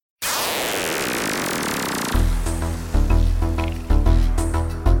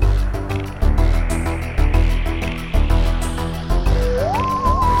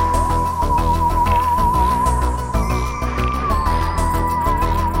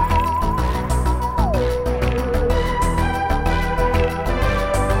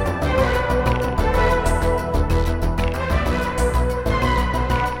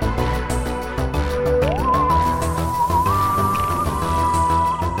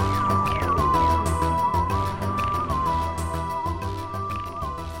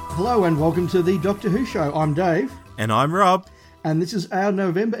Hello and welcome to the Doctor Who Show. I'm Dave. And I'm Rob. And this is our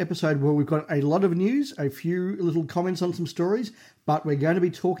November episode where we've got a lot of news, a few little comments on some stories, but we're going to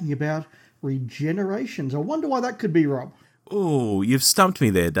be talking about regenerations. I wonder why that could be, Rob. Oh, you've stumped me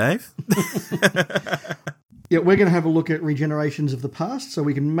there, Dave. Yeah, we're going to have a look at regenerations of the past so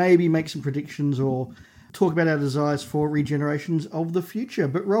we can maybe make some predictions or talk about our desires for regenerations of the future.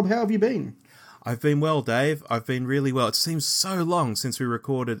 But Rob, how have you been? I've been well, Dave. I've been really well. It seems so long since we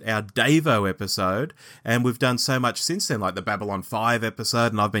recorded our Davo episode, and we've done so much since then, like the Babylon 5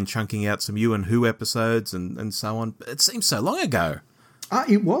 episode, and I've been chunking out some You and Who episodes and so on. It seems so long ago.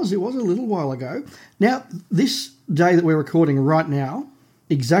 It was a little while ago. Now, this day that we're recording right now,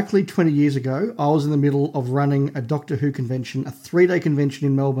 exactly 20 years ago, I was in the middle of running a Doctor Who convention, a 3-day convention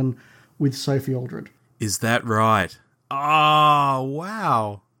in Melbourne with Sophie Aldred. Is that right? Oh,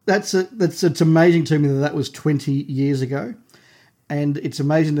 wow. It's amazing to me that was 20 years ago. And it's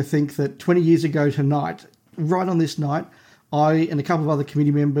amazing to think that 20 years ago tonight, right on this night, I and a couple of other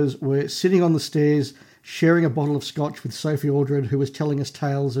committee members were sitting on the stairs sharing a bottle of scotch with Sophie Aldred, who was telling us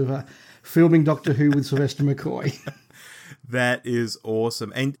tales of filming Doctor Who with Sylvester McCoy. That is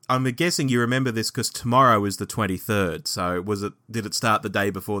awesome. And I'm guessing you remember this because tomorrow is the 23rd. So did it start the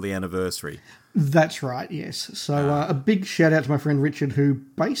day before the anniversary? That's right, yes. So a big shout out to my friend Richard, who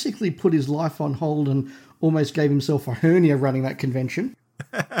basically put his life on hold and almost gave himself a hernia running that convention.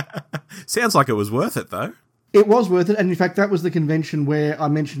 Sounds like it was worth it, though. It was worth it. And in fact, that was the convention where I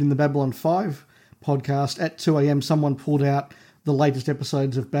mentioned in the Babylon 5 podcast at 2 a.m. someone pulled out the latest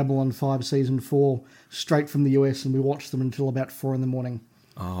episodes of Babylon 5 Season 4 straight from the US, and we watched them until about 4 in the morning.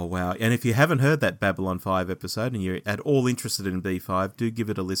 Oh, wow. And if you haven't heard that Babylon 5 episode and you're at all interested in B5, do give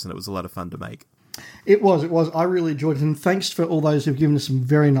it a listen. It was a lot of fun to make. It was. I really enjoyed it. And thanks for all those who've given us some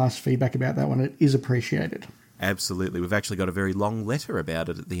very nice feedback about that one. It is appreciated. Absolutely. We've actually got a very long letter about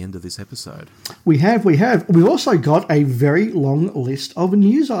it at the end of this episode. We have. We've also got a very long list of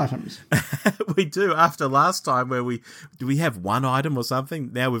news items. We do. After last time where we have one item or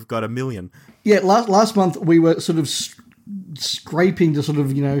something? Now we've got a million. Yeah, last month we were sort of scraping to sort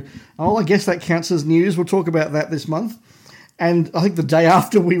of, I guess that counts as news. We'll talk about that this month. And I think the day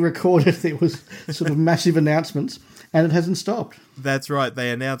after we recorded, there was sort of massive announcements, and it hasn't stopped. That's right. They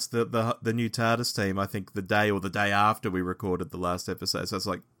announced the new TARDIS team, I think, the day after we recorded the last episode. So it's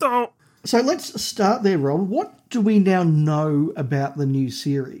like, oh! So let's start there, Rob. What do we now know about the new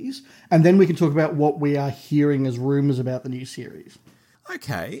series? And then we can talk about what we are hearing as rumours about the new series.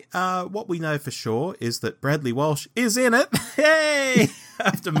 Okay, what we know for sure is that Bradley Walsh is in it. Hey!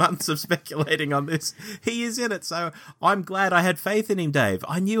 After months of speculating on this, he is in it. So I'm glad I had faith in him, Dave.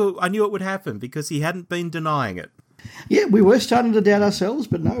 I knew it would happen because he hadn't been denying it. Yeah, we were starting to doubt ourselves,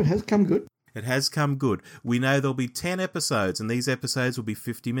 but no, it has come good. It has come good. We know there'll be 10 episodes, and these episodes will be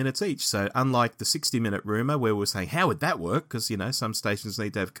 50 minutes each. So unlike the 60-minute rumour where we're saying, how would that work? Because, some stations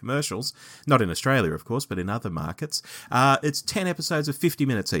need to have commercials. Not in Australia, of course, but in other markets. It's 10 episodes of 50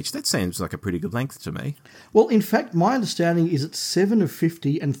 minutes each. That seems like a pretty good length to me. Well, in fact, my understanding is it's 7 of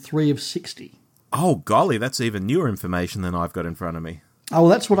 50 and 3 of 60. Oh, golly, that's even newer information than I've got in front of me. Oh, well,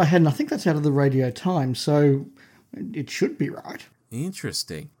 that's what I had, and I think that's out of the Radio Times, so it should be right.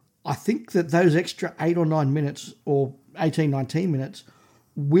 Interesting. I think that those extra 8 or 9 minutes, or 18, 19 minutes,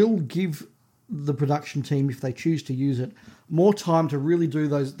 will give the production team, if they choose to use it, more time to really do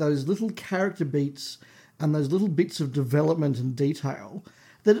those little character beats and those little bits of development and detail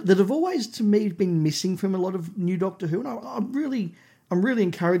that have always, to me, been missing from a lot of new Doctor Who. And I'm really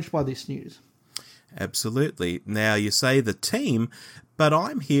encouraged by this news. Absolutely. Now, you say the team, but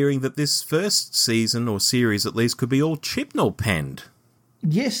I'm hearing that this first season, or series at least, could be all Chibnall penned.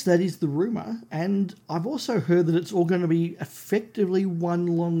 Yes, that is the rumour, and I've also heard that it's all going to be effectively one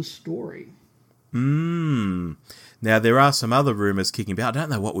long story. Now, there are some other rumours kicking about. I don't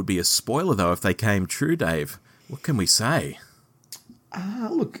know what would be a spoiler, though, if they came true, Dave. What can we say?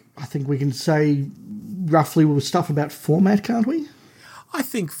 Look, I think we can say roughly stuff about format, can't we? I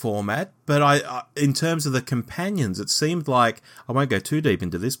think format, but I in terms of the companions, it seemed like, I won't go too deep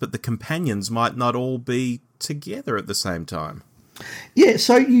into this, but the companions might not all be together at the same time. Yeah,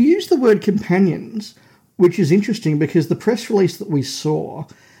 so you use the word companions, which is interesting because the press release that we saw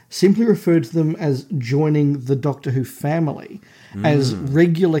simply referred to them as joining the Doctor Who family as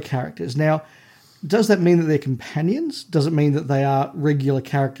regular characters. Now, does that mean that they're companions? Does it mean that they are regular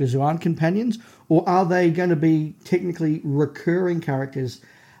characters who aren't companions? Or are they going to be technically recurring characters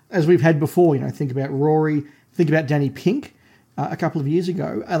as we've had before? Think about Rory, think about Danny Pink a couple of years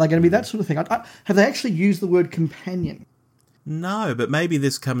ago. Are they going to be that sort of thing? Have they actually used the word companion? No, but maybe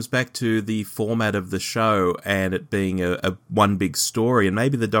this comes back to the format of the show and it being a one big story, and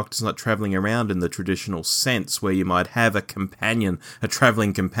maybe the Doctor's not travelling around in the traditional sense where you might have a companion, a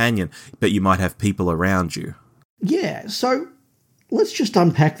travelling companion, but you might have people around you. Yeah, so let's just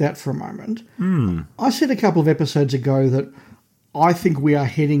unpack that for a moment. I said a couple of episodes ago that I think we are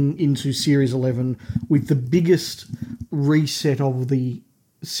heading into Series 11 with the biggest reset of the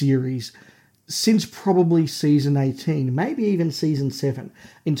series since probably Season 18, maybe even Season 7,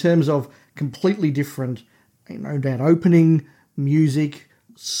 in terms of completely different, that opening, music,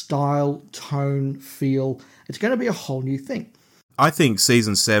 style, tone, feel. It's going to be a whole new thing. I think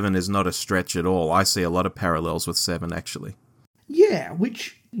Season 7 is not a stretch at all. I see a lot of parallels with 7, actually. Yeah,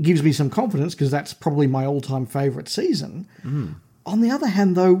 which gives me some confidence because that's probably my all-time favourite season. On the other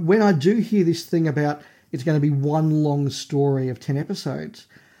hand, though, when I do hear this thing about it's going to be one long story of 10 episodes,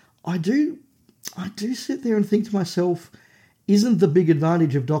 I do sit there and think to myself, isn't the big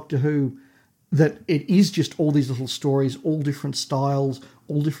advantage of Doctor Who that it is just all these little stories, all different styles,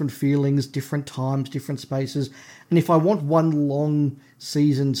 all different feelings, different times, different spaces, and if I want one long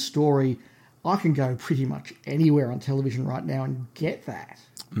season story, I can go pretty much anywhere on television right now and get that.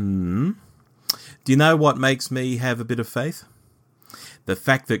 Do you know what makes me have a bit of faith? The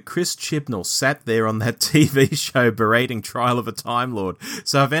fact that Chris Chibnall sat there on that TV show berating Trial of a Time Lord.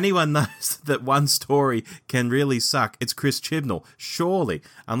 So if anyone knows that one story can really suck, it's Chris Chibnall. Surely.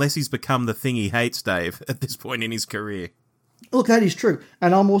 Unless he's become the thing he hates, Dave, at this point in his career. Look, that is true.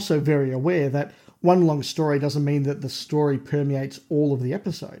 And I'm also very aware that one long story doesn't mean that the story permeates all of the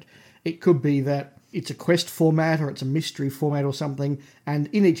episode. It could be that it's a quest format or it's a mystery format or something, and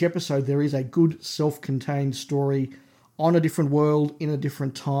in each episode there is a good self-contained story on a different world, in a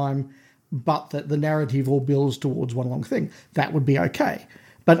different time, but that the narrative all builds towards one long thing. That would be okay.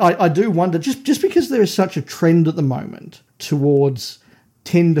 But I do wonder, just because there is such a trend at the moment towards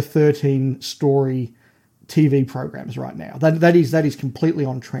 10 to 13 story TV programs right now, that is completely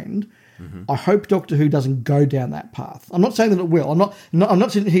on trend. I hope Doctor Who doesn't go down that path. I'm not saying that it will. I'm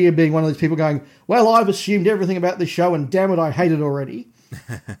not sitting here being one of these people going, well, I've assumed everything about this show and damn it, I hate it already.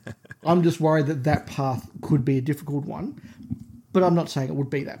 I'm just worried that path could be a difficult one, but I'm not saying it would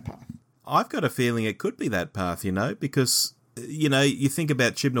be that path. I've got a feeling it could be that path, because, you think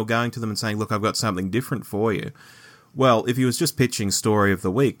about Chibnall going to them and saying, look, I've got something different for you. Well, if he was just pitching Story of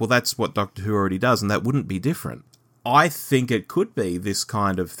the Week, well, that's what Doctor Who already does, and that wouldn't be different. I think it could be this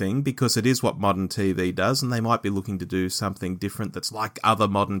kind of thing because it is what modern TV does, and they might be looking to do something different that's like other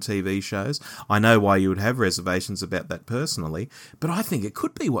modern TV shows. I know why you would have reservations about that personally, but I think it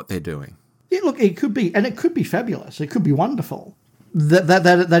could be what they're doing. Yeah, look, it could be, and it could be fabulous. It could be wonderful.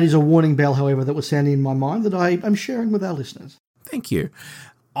 That is a warning bell, however, that was sounding in my mind that I am sharing with our listeners. Thank you.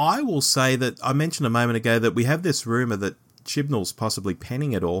 I will say that I mentioned a moment ago that we have this rumour that Chibnall's possibly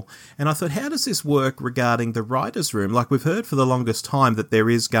penning it all, and I thought, how does this work regarding the writer's room? Like, we've heard for the longest time that there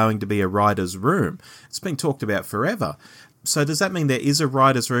is going to be a writer's room. It's been talked about forever. So does that mean there is a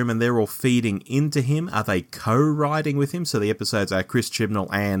writer's room and they're all feeding into him? Are they co-writing with him? So the episodes are Chris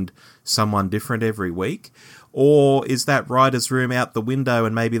Chibnall and someone different every week? Or is that writer's room out the window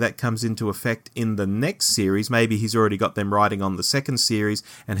and maybe that comes into effect in the next series? Maybe he's already got them writing on the second series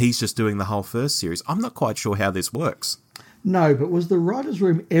and he's just doing the whole first series. I'm not quite sure how this works. No, but was the writer's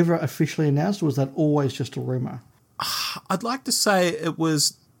room ever officially announced, or was that always just a rumour? I'd like to say it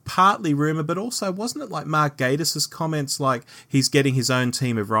was partly rumour, but also wasn't it like Mark Gatiss' comments, like he's getting his own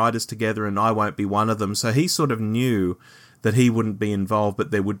team of writers together and I won't be one of them. So he sort of knew that he wouldn't be involved,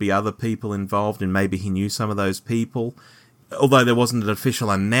 but there would be other people involved, and maybe he knew some of those people. Although there wasn't an official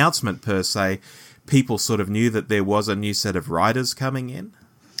announcement per se, people sort of knew that there was a new set of writers coming in.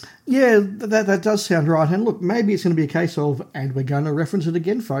 Yeah, that does sound right. And look, maybe it's going to be a case of, and we're going to reference it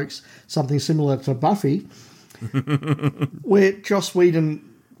again, folks, something similar to Buffy, where Joss Whedon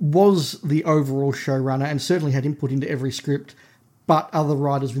was the overall showrunner and certainly had input into every script, but other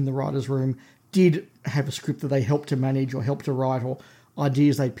writers in the writer's room did have a script that they helped to manage or helped to write, or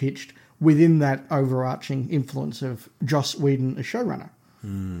ideas they pitched within that overarching influence of Joss Whedon as showrunner.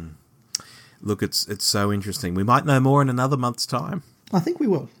 Look, it's so interesting. We might know more in another month's time. I think we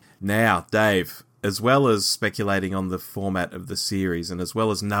will. Now, Dave, as well as speculating on the format of the series and as well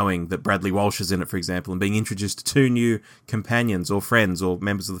as knowing that Bradley Walsh is in it, for example, and being introduced to 2 new companions or friends or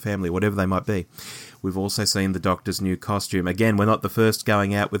members of the family, whatever they might be, we've also seen the Doctor's new costume. Again, we're not the first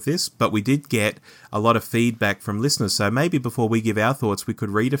going out with this, but we did get a lot of feedback from listeners. So maybe before we give our thoughts, we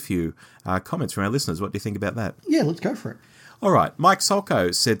could read a few comments from our listeners. What do you think about that? Yeah, let's go for it. All right, Mike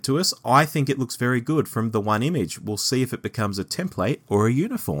Solko said to us, I think it looks very good from the one image. We'll see if it becomes a template or a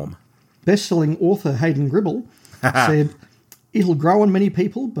uniform. Best-selling author Hayden Gribble said, It'll grow on many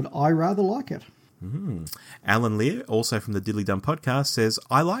people, but I rather like it. Alan Lear, also from the Diddly Dum podcast, says,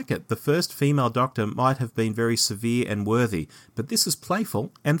 I like it. The first female Doctor might have been very severe and worthy, but this is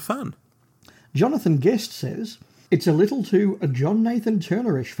playful and fun. Jonathan Guest says, it's a little too John Nathan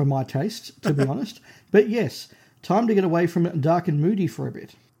Turnerish for my taste, to be honest. But yes, time to get away from dark and moody for a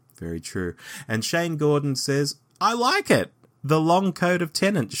bit. Very true. And Shane Gordon says, I like it. The long coat of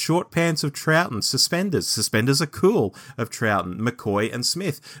Tennant, short pants of Troughton, suspenders. Suspenders are cool of Troughton, McCoy and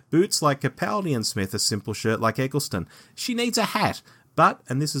Smith. Boots like Capaldi and Smith, a simple shirt like Eccleston. She needs a hat. But,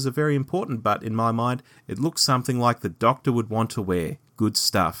 and this is a very important but in my mind, it looks something like the Doctor would want to wear. Good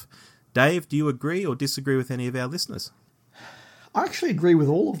stuff. Dave, do you agree or disagree with any of our listeners? I actually agree with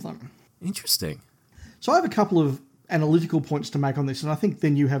all of them. Interesting. So I have a couple of analytical points to make on this, and I think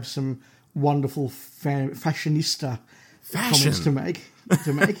then you have some wonderful fashionista comments to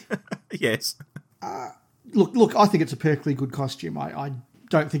make. Yes. Look, I think it's a perfectly good costume. I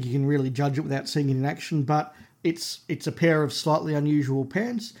don't think you can really judge it without seeing it in action, but it's a pair of slightly unusual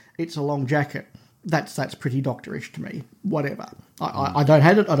pants. It's a long jacket. That's pretty doctorish to me. Whatever. I don't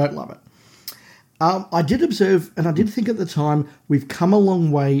hate it. I don't love it. I did observe, and I did think at the time, we've come a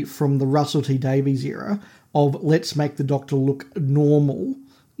long way from the Russell T Davies era of let's make the Doctor look normal,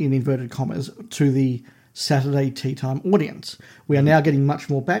 in inverted commas, to the Saturday tea time audience. We are now getting much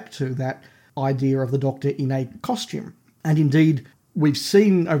more back to that idea of the Doctor in a costume. And indeed, we've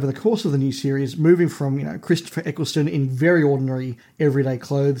seen over the course of the new series, moving from, Christopher Eccleston in very ordinary everyday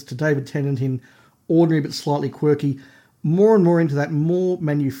clothes to David Tennant in ordinary but slightly quirky, more and more into that more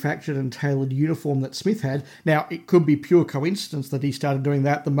manufactured and tailored uniform that Smith had. Now, it could be pure coincidence that he started doing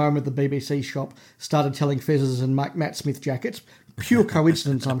that the moment the BBC shop started telling fezzes and Matt Smith jackets. Pure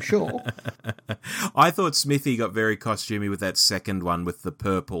coincidence, I'm sure. I thought Smithy got very costumey with that second one with the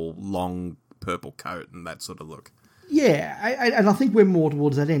long purple coat and that sort of look. Yeah, and I think we're more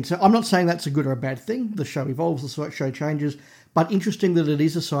towards that end. So I'm not saying that's a good or a bad thing. The show evolves, the show changes. But interesting that it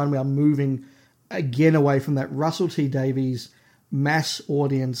is a sign we are moving again away from that Russell T Davies mass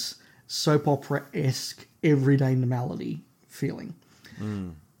audience, soap opera-esque, everyday normality feeling.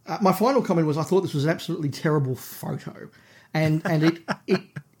 My final comment was I thought this was an absolutely terrible photo. And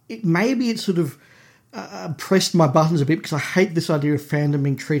it maybe it sort of pressed my buttons a bit because I hate this idea of fandom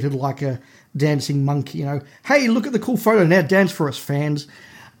being treated like a dancing monkey. Hey, look at the cool photo, now dance for us, fans.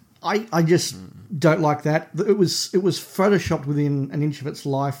 I just don't like that. It was photoshopped within an inch of its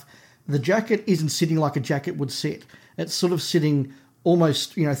life. The jacket isn't sitting like a jacket would sit. It's sort of sitting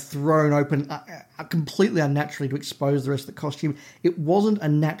almost, thrown open completely unnaturally to expose the rest of the costume. It wasn't a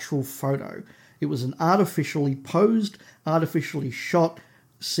natural photo. It was an artificially posed, artificially shot,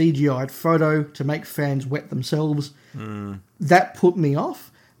 CGI'd photo to make fans wet themselves. That put me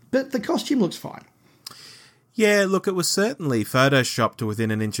off, but the costume looks fine. Yeah, look, it was certainly photoshopped to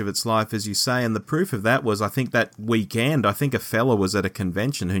within an inch of its life, as you say, and the proof of that was, I think that weekend, a fella was at a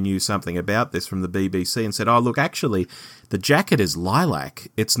convention who knew something about this from the BBC and said, oh, look, actually, the jacket is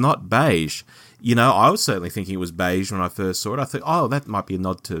lilac. It's not beige. I was certainly thinking it was beige when I first saw it. I thought, oh, that might be a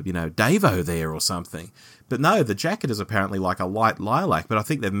nod to, Davo there or something. But no, the jacket is apparently like a light lilac, but I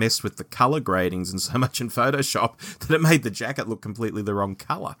think they've messed with the colour gradings and so much in Photoshop that it made the jacket look completely the wrong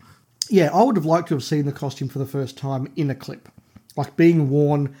colour. Yeah, I would have liked to have seen the costume for the first time in a clip. Like being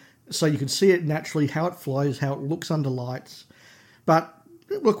worn so you could see it naturally, how it flows, how it looks under lights. But,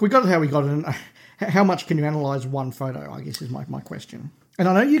 look, we got it how we got it, and how much can you analyse one photo, I guess, is my question. And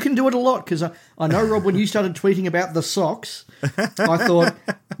I know you can do it a lot, because I know, Rob, when you started tweeting about the socks, I thought,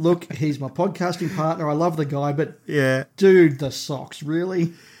 look, he's my podcasting partner, I love the guy, but, yeah, dude, the socks,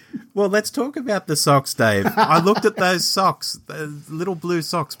 really? Well, let's talk about the socks, Dave. I looked at those socks, the little blue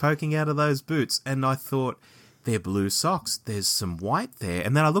socks poking out of those boots, and I thought, they're blue socks. There's some white there.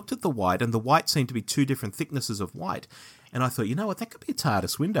 And then I looked at the white, and the white seemed to be two different thicknesses of white. And I thought, you know what, that could be a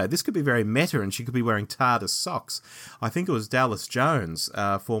TARDIS window. This could be very meta, and she could be wearing TARDIS socks. I think it was Dallas Jones,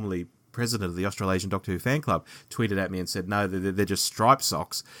 formerly president of the Australasian Doctor Who fan club, tweeted at me and said, no, they're just striped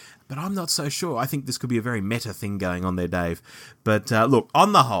socks. But I'm not so sure. I think this could be a very meta thing going on there, Dave. But look,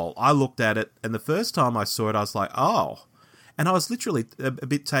 on the whole, I looked at it, and the first time I saw it, I was like, oh. And I was literally a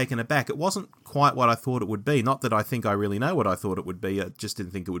bit taken aback. It wasn't quite what I thought it would be. Not that I think I really know what I thought it would be. I just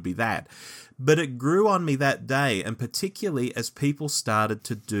didn't think it would be that. But it grew on me that day, and particularly as people started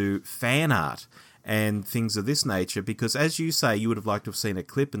to do fan art and things of this nature, because as you say, you would have liked to have seen a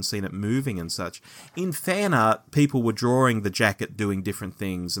clip and seen it moving and such. In fan art, people were drawing the jacket doing different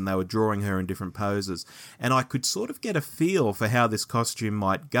things, and they were drawing her in different poses, and I could sort of get a feel for how this costume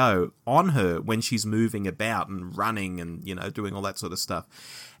might go on her when she's moving about and running and, doing all that sort of stuff.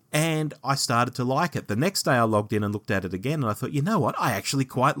 And I started to like it. The next day I logged in and looked at it again, and I thought, you know what? I actually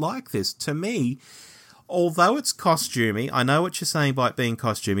quite like this. To me, although it's costumey, I know what you're saying by it being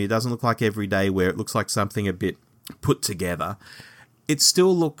costumey. It doesn't look like everyday wear. It looks like something a bit put together. It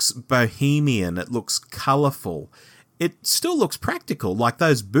still looks bohemian. It looks colourful. It still looks practical. Like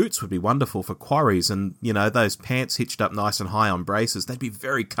those boots would be wonderful for quarries, and, you know, those pants hitched up nice and high on braces. They'd be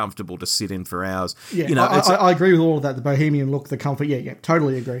very comfortable to sit in for hours. Yeah, you know, I agree with all of that. The bohemian look, the comfort. Yeah,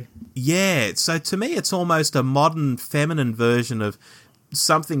 totally agree. Yeah, so to me it's almost a modern feminine version of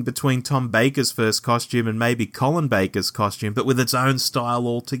something between Tom Baker's first costume and maybe Colin Baker's costume, but with its own style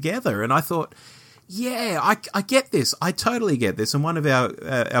altogether. And I thought, yeah, I get this. I totally get this. And one of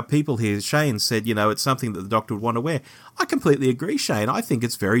our people here, Shane, said, you know, it's something that the Doctor would want to wear. I completely agree, Shane. I think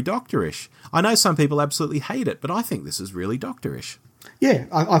it's very Doctorish. I know some people absolutely hate it, but I think this is really Doctorish. Yeah,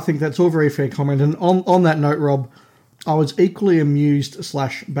 I think that's all very fair comment. And on that note, Rob, I was equally amused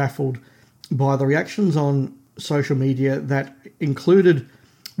 / baffled by the reactions on social media that included,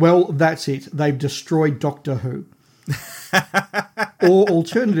 well, that's it. They've destroyed Doctor Who. Or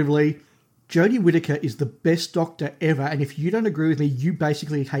alternatively, Jodie Whittaker is the best Doctor ever, and if you don't agree with me, you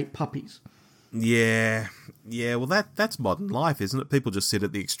basically hate puppies. Yeah. Well, that's modern life, isn't it? People just sit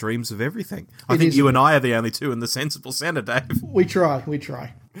at the extremes of everything. I think you and I are the only two in the sensible centre, Dave. We try.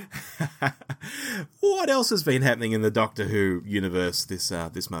 What else has been happening in the Doctor Who universe this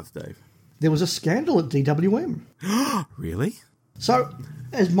month, Dave? There was a scandal at DWM. Really? So,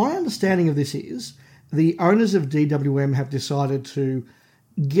 as my understanding of this is, the owners of DWM have decided to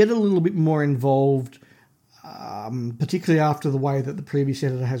get a little bit more involved, particularly after the way that the previous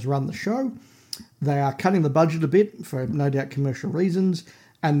editor has run the show. They are cutting the budget a bit for no doubt commercial reasons,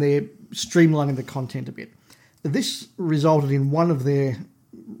 and they're streamlining the content a bit. This resulted in one of their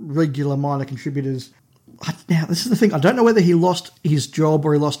regular minor contributors. Now, this is the thing. I don't know whether he lost his job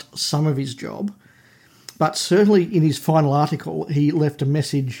or he lost some of his job, but certainly in his final article, he left a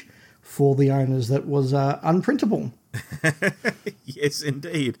message for the owners that was unprintable. Yes,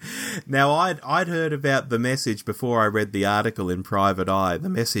 indeed. Now, I'd heard about the message before I read the article in Private Eye. The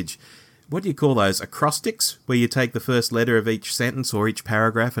message, what do you call those, acrostics, where you take the first letter of each sentence or each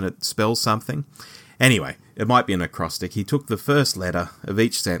paragraph and it spells something? Anyway, it might be an acrostic. He took the first letter of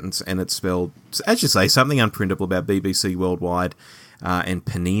each sentence and it spelled, as you say, something unprintable about BBC Worldwide and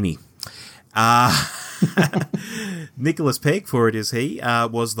Panini. Nicholas Pegg, for it is he,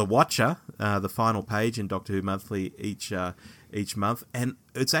 was the Watcher, the final page in Doctor Who Monthly each month, and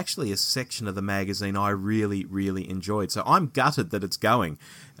it's actually a section of the magazine I really, really enjoyed. So I'm gutted that it's going,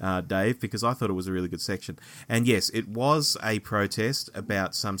 Dave, because I thought it was a really good section. And yes, it was a protest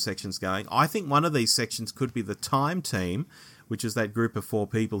about some sections going. I think one of these sections could be the Time Team, which is that group of 4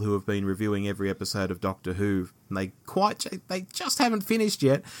 people who have been reviewing every episode of Doctor Who. And they just haven't finished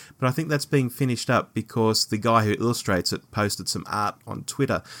yet, but I think that's being finished up because the guy who illustrates it posted some art on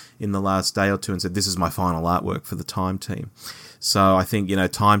Twitter in the last day or two and said, this is my final artwork for the Time Team. So I think,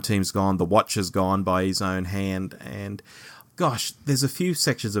 Time Team's gone, the Watcher's gone by his own hand, and gosh, there's a few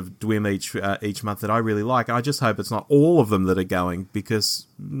sections of DWIM each month that I really like. I just hope it's not all of them that are going, because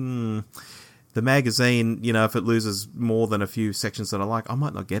the magazine, if it loses more than a few sections that I like, I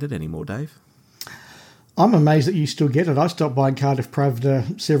might not get it anymore, Dave. I'm amazed that you still get it. I stopped buying Cardiff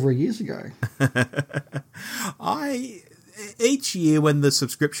Pravda several years ago. Each year when the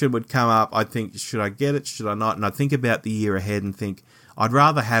subscription would come up, I'd think, should I get it, should I not? And I'd think about the year ahead and think, I'd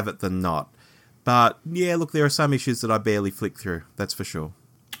rather have it than not. But, yeah, look, there are some issues that I barely flick through, that's for sure.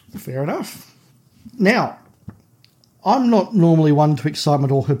 Fair enough. Now, I'm not normally one to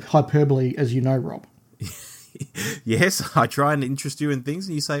excitement or hyperbole, as you know, Rob. Yes, I try and interest you in things,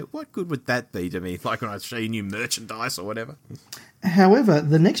 and you say, what good would that be to me? Like when I show you new merchandise or whatever. However,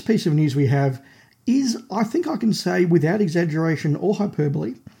 the next piece of news we have is, I think I can say, without exaggeration or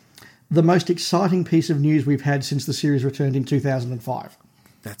hyperbole, the most exciting piece of news we've had since the series returned in 2005.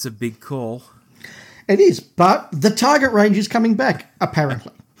 That's a big call. It is, but the Target range is coming back,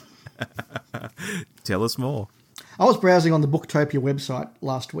 apparently. Tell us more. I was browsing on the Booktopia website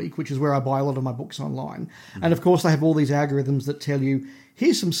last week, which is where I buy a lot of my books online. Mm-hmm. And of course, they have all these algorithms that tell you,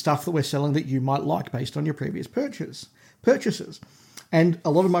 here's some stuff that we're selling that you might like based on your previous purchases. And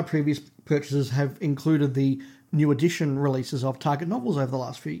a lot of my previous purchases have included the new edition releases of Target novels over the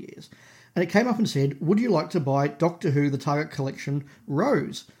last few years. And it came up and said, would you like to buy Doctor Who, the Target Collection,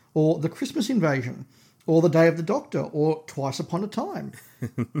 Rose, or The Christmas Invasion, or The Day of the Doctor, or Twice Upon a Time?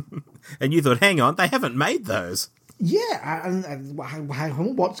 And you thought, hang on, they haven't made those. Yeah, and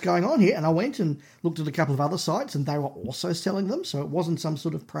what's going on here? And I went and looked at a couple of other sites, and they were also selling them, so it wasn't some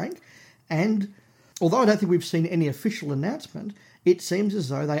sort of prank. And although I don't think we've seen any official announcement, it seems as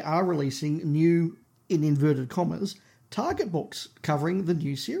though they are releasing new, in inverted commas, Target books covering the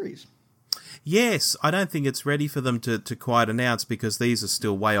new series. Yes, I don't think it's ready for them to quite announce because these are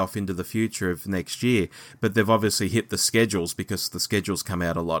still way off into the future of next year. But they've obviously hit the schedules because the schedules come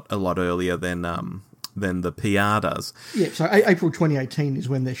out a lot earlier than the PR does. Yeah, so April 2018 is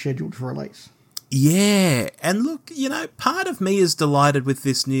when they're scheduled for release. Yeah, and look, part of me is delighted with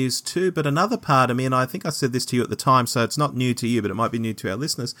this news too, but another part of me, and I think I said this to you at the time, so it's not new to you, but it might be new to our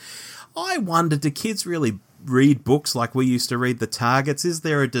listeners. I wonder, do kids really read books like we used to read the Targets? Is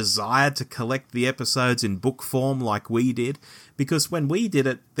there a desire to collect the episodes in book form like we did? Because when we did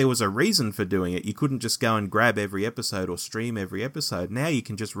it, there was a reason for doing it. You couldn't just go and grab every episode or stream every episode. Now you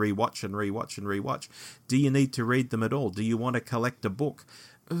can just rewatch and rewatch and rewatch. Do you need to read them at all? Do you want to collect a book?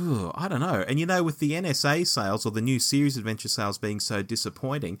 Ooh, I don't know. And with the NSA sales or the new series adventure sales being so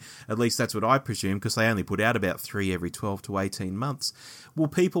disappointing, at least that's what I presume, because they only put out about 3 every 12 to 18 months, will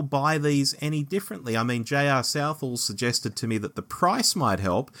people buy these any differently? I mean, J.R. Southall suggested to me that the price might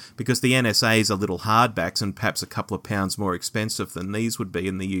help because the NSAs are little hardbacks and perhaps a couple of pounds more expensive than these would be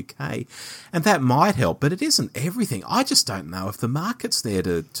in the UK. And that might help, but it isn't everything. I just don't know if the market's there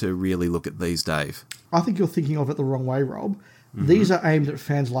to really look at these, Dave. I think you're thinking of it the wrong way, Rob. Mm-hmm. These are aimed at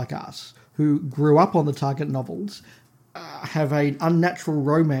fans like us who grew up on the Target novels, have an unnatural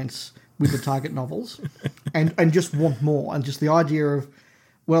romance with the Target novels, and just want more. And just the idea of,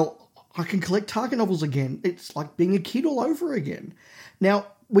 well, I can collect Target novels again. It's like being a kid all over again. Now,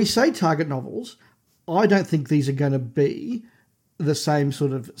 we say Target novels. I don't think these are going to be the same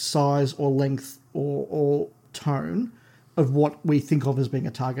sort of size or length or tone of what we think of as being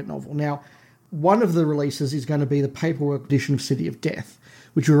a Target novel. Now, one of the releases is going to be the paperwork edition of City of Death,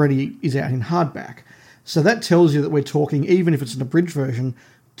 which already is out in hardback. So that tells you that we're talking, even if it's an abridged version,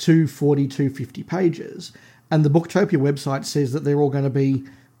 240, 250 pages. And the Booktopia website says that they're all going to be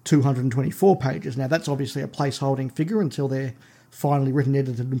 224 pages. Now, that's obviously a placeholding figure until they're finally written,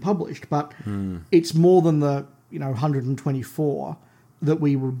 edited, and published. But it's more than the 124 that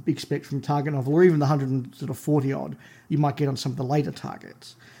we would expect from Target novel, or even the 140-odd you might get on some of the later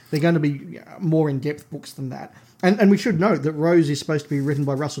Targets. They're going to be more in-depth books than that. And we should note that Rose is supposed to be written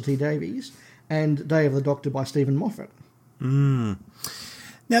by Russell T Davies and Day of the Doctor by Stephen Moffat. Now,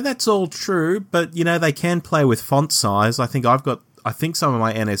 that's all true, but, they can play with font size. I think some of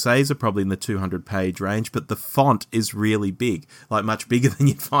my NSAs are probably in the 200-page range, but the font is really big, like much bigger than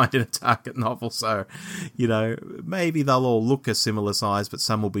you'd find in a Target novel. So, maybe they'll all look a similar size, but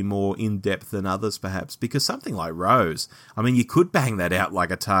some will be more in-depth than others, perhaps. Because something like Rose, I mean, you could bang that out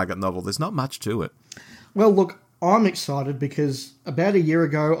like a Target novel. There's not much to it. Well, look, I'm excited because about a year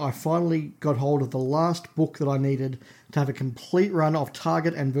ago, I finally got hold of the last book that I needed to have a complete run of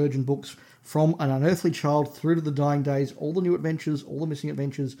Target and Virgin books from An Unearthly Child through to The Dying Days, all the new adventures, all the missing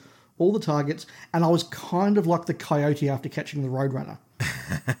adventures, all the Targets, and I was kind of like the coyote after catching the Roadrunner.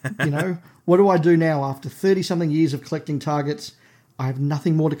 What do I do now after 30-something years of collecting Targets? I have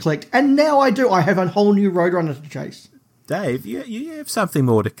nothing more to collect, and now I do. I have a whole new Roadrunner to chase. Dave, you have something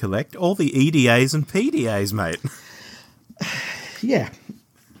more to collect. All the EDAs and PDAs, mate. Yeah.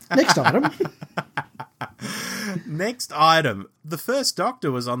 Next item. Next item. The First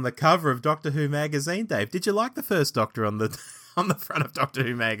Doctor was on the cover of Doctor Who magazine, Dave. Did you like the First Doctor on the front of Doctor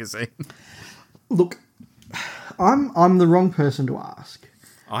Who magazine? Look, I'm the wrong person to ask.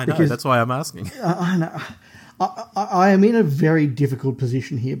 I know, that's why I'm asking. I know. I am in a very difficult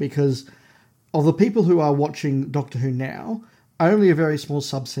position here because of the people who are watching Doctor Who now, only a very small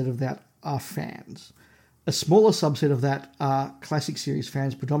subset of that are fans. A smaller subset of that are classic series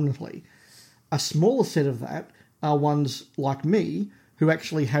fans predominantly. A smaller set of that are ones like me who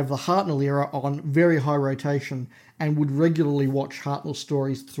actually have the Hartnell era on very high rotation and would regularly watch Hartnell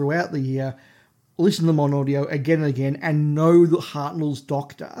stories throughout the year, listen to them on audio again and again, and know the Hartnell's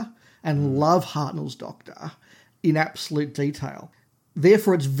Doctor and love Hartnell's Doctor in absolute detail.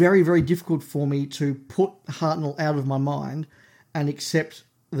 Therefore, it's very, very difficult for me to put Hartnell out of my mind and accept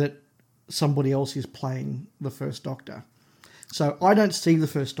that somebody else is playing the First Doctor. So I don't see the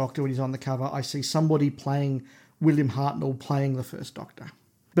First Doctor when he's on the cover. I see somebody playing William Hartnell playing the First Doctor.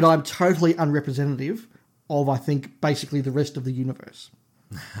 But I'm totally unrepresentative of, I think, basically the rest of the universe.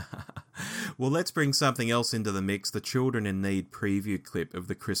 Well, let's bring something else into the mix. The Children in Need preview clip of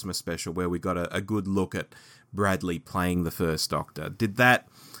the Christmas special where we got a good look at Bradley playing the First Doctor. Did that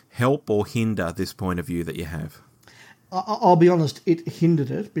help or hinder this point of view that you have? I'll be honest, it hindered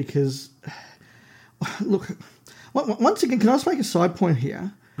it because, look, once again, can I just make a side point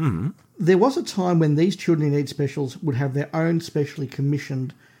here? Mm-hmm. There was a time when these Children in Need specials would have their own specially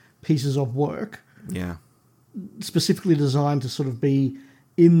commissioned pieces of work. Yeah. specifically designed to sort of be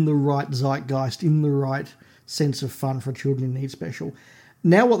in the right zeitgeist, in the right sense of fun for a Children in Need special.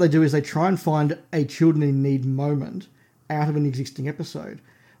 Now what they do is they try and find a Children in Need moment out of an existing episode,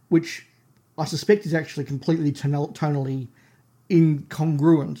 which I suspect is actually completely tonally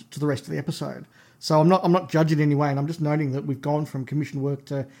incongruent to the rest of the episode. So I'm not judging in any way, and I'm just noting that we've gone from commissioned work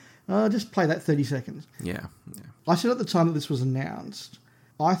to just play that 30 seconds. Yeah. I said at the time that this was announced,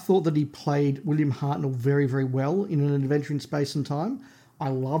 I thought that he played William Hartnell very, very well in An Adventure in Space and Time. I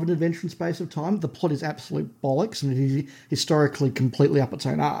love An Adventure in Space of Time. The plot is absolute bollocks, and it is historically completely up its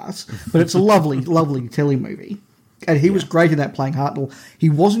own arse. But it's a lovely, lovely telly movie. And he was great in that, playing Hartnell. He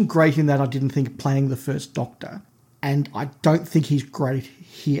wasn't great in that, I didn't think, playing the First Doctor. And I don't think he's great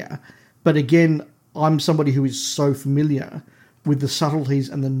here. But again, I'm somebody who is so familiar with the subtleties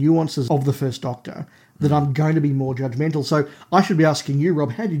and the nuances of the First Doctor that I'm going to be more judgmental. So I should be asking you,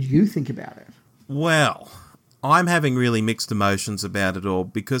 Rob, how did you think about it? Well, I'm having really mixed emotions about it all,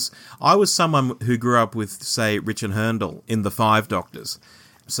 because I was someone who grew up with, say, Richard Herndl in The Five Doctors.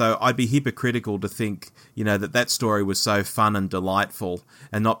 So I'd be hypocritical to think, that story was so fun and delightful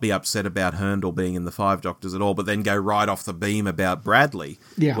and not be upset about Herndl being in The Five Doctors at all, but then go right off the beam about Bradley.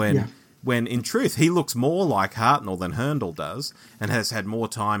 When in truth, he looks more like Hartnell than Herndl does, and has had more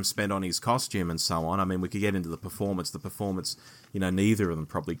time spent on his costume and so on. I mean, we could get into the performance. Neither of them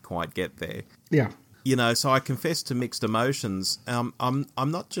probably quite get there. Yeah. So I confess to mixed emotions. I'm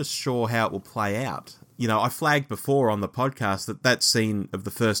not just sure how it will play out. I flagged before on the podcast that scene of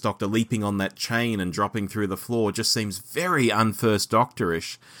the First Doctor leaping on that chain and dropping through the floor just seems very un-First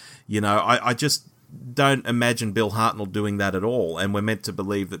Doctor-ish. I just don't imagine Bill Hartnell doing that at all, and we're meant to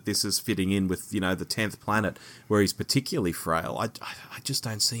believe that this is fitting in with, the 10th planet, where he's particularly frail. I just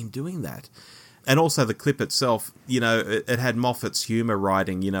don't see him doing that. And also the clip itself, it had Moffat's humour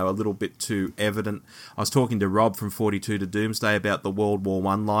writing, a little bit too evident. I was talking to Rob from 42 to Doomsday about the World War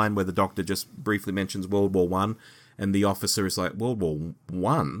I line, where the Doctor just briefly mentions World War I, and the officer is like, World War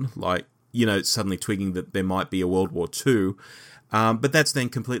I? Like, suddenly twigging that there might be a World War II. But that's then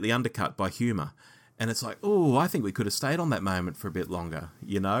completely undercut by humour. And it's like, oh, I think we could have stayed on that moment for a bit longer,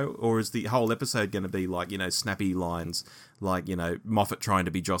 Or is the whole episode going to be like, snappy lines, like, Moffat trying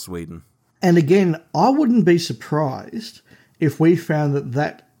to be Joss Whedon? And again, I wouldn't be surprised if we found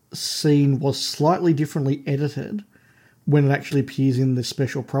that scene was slightly differently edited when it actually appears in the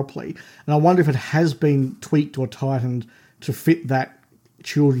special properly. And I wonder if it has been tweaked or tightened to fit that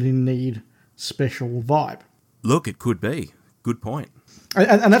Children in Need special vibe. Look, it could be. Good point.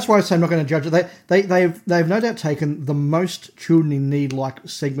 And that's why I say I'm not going to judge it. They've no doubt taken the most Children in Need-like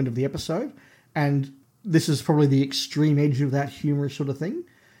segment of the episode, and this is probably the extreme edge of that humorous sort of thing,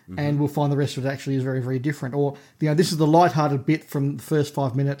 and we'll find the rest of it actually is very, very different. Or, this is the light-hearted bit from the first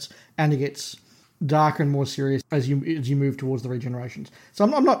 5 minutes, and it gets darker and more serious as you move towards the regenerations. So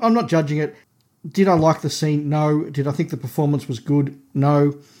I'm not judging it. Did I like the scene? No. Did I think the performance was good?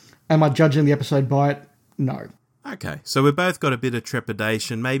 No. Am I judging the episode by it? No. Okay, so we've both got a bit of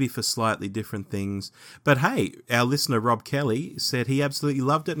trepidation, maybe for slightly different things. But hey, our listener Rob Kelly said he absolutely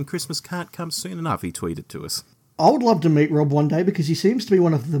loved it, and Christmas can't come soon enough, he tweeted to us. I would love to meet Rob one day, because he seems to be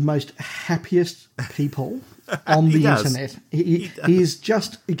one of the most happiest people on the internet. He is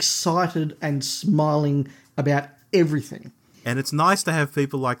just excited and smiling about everything. And it's nice to have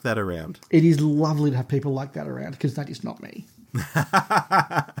people like that around. It is lovely to have people like that around, because that is not me.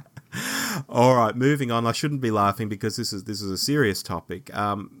 All right, moving on. I shouldn't be laughing, because this is a serious topic.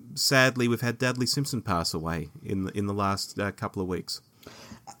 Sadly, we've had Dudley Simpson pass away in the last couple of weeks.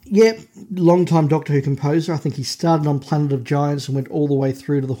 Yeah, long-time Doctor Who composer. I think he started on Planet of Giants and went all the way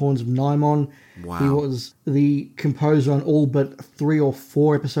through to the Horns of Nimon. Wow. He was the composer on all but 3 or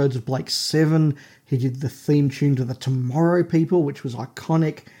 4 episodes of Blake 7. He did the theme tune to the Tomorrow People, which was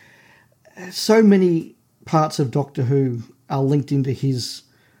iconic. So many parts of Doctor Who are linked into his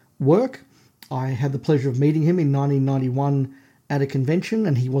work. I had the pleasure of meeting him in 1991 at a convention,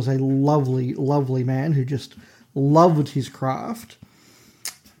 and he was a lovely, lovely man who just loved his craft.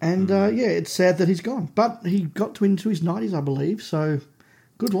 And it's sad that he's gone. But he got into his 90s, I believe, so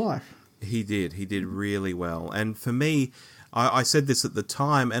good life. He did really well. And for me, I said this at the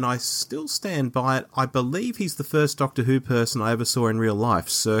time, and I still stand by it. I believe he's the first Doctor Who person I ever saw in real life,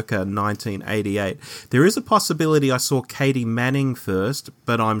 circa 1988. There is a possibility I saw Katie Manning first,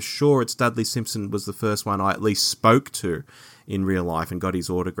 but I'm sure it's Dudley Simpson was the first one I at least spoke to in real life and got his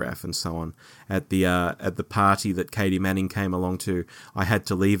autograph and so on. At the party that Katie Manning came along to, I had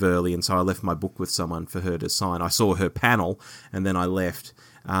to leave early, and so I left my book with someone for her to sign. I saw her panel, and then I left.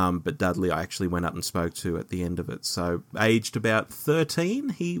 But Dudley I actually went up and spoke to at the end of it. So aged about 13,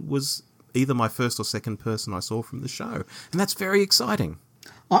 he was either my first or second person I saw from the show. And that's very exciting.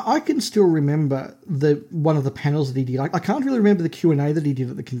 I can still remember one of the panels that he did. I can't really remember the Q&A that he did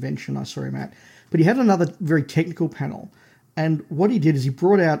at the convention I saw him at, but he had another very technical panel. And what he did is he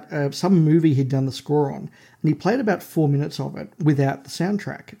brought out some movie he'd done the score on, and he played about 4 minutes of it without the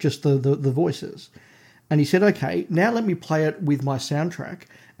soundtrack, just the voices. And he said, okay, now let me play it with my soundtrack,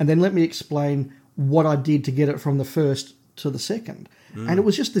 and then let me explain what I did to get it from the first to the second. And it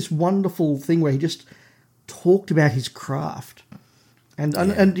was just this wonderful thing where he just talked about his craft.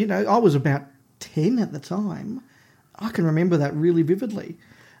 And you know, I was about 10 at the time. I can remember that really vividly.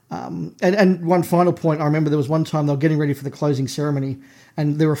 And one final point, I remember there was one time they were getting ready for the closing ceremony,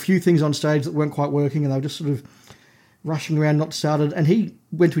 and there were a few things on stage that weren't quite working, and they were just sort of rushing around, not started. And he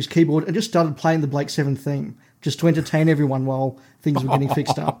went to his keyboard and just started playing the Blake 7 theme, just to entertain everyone while things were getting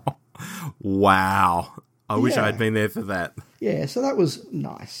fixed up. Wow. I wish I'd been there for that. Yeah, so that was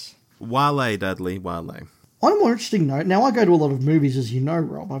nice. Wale, Dudley, Wale. On a more interesting note, now I go to a lot of movies, as you know,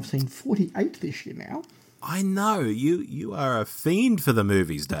 Rob. I've seen 48 this year now. I know. You are a fiend for the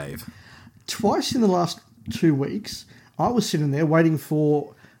movies, Dave. Twice in the last 2 weeks, I was sitting there waiting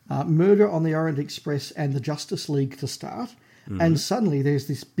for Murder on the Orient Express and the Justice League to start, and suddenly there's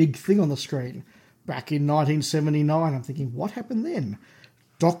this big thing on the screen. Back in 1979, I'm thinking, what happened then?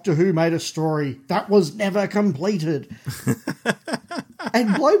 Doctor Who made a story that was never completed.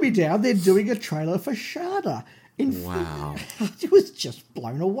 And blow me down, they're doing a trailer for Sharda. Wow. I was just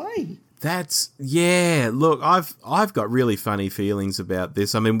blown away. Look, I've got really funny feelings about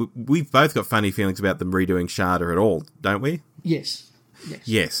this. I mean, we've both got funny feelings about them redoing Sharda at all, don't we? Yes.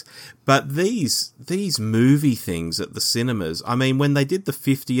 Yes. But these movie things at the cinemas, I mean, when they did the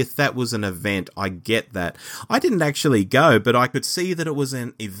 50th, that was an event. I get that. I didn't actually go, but I could see that it was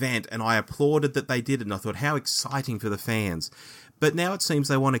an event, and I applauded that they did it, and I thought, how exciting for the fans. But now it seems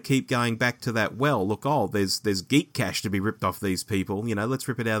they want to keep going back to that, well, look, there's geek cash to be ripped off these people. You know, let's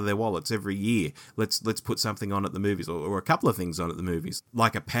rip it out of their wallets every year. Let's put something on at the movies, or a couple of things on at the movies,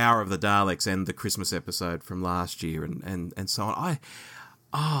 like A Power of the Daleks and the Christmas episode from last year and so on.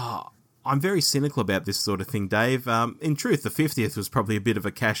 I'm very cynical about this sort of thing, Dave. In truth, the 50th was probably a bit of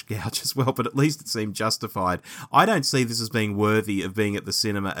a cash gouge as well, but at least it seemed justified. I don't see this as being worthy of being at the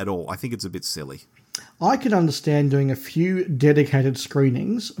cinema at all. I think it's a bit silly. I could understand doing a few dedicated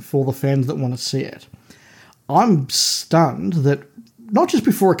screenings for the fans that want to see it. I'm stunned that not just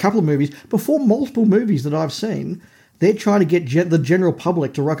before a couple of movies, before multiple movies that I've seen, they're trying to get the general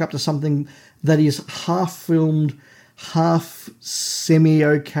public to rock up to something that is half-filmed, half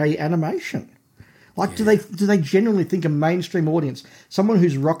semi-okay animation. Like, do they genuinely think a mainstream audience, someone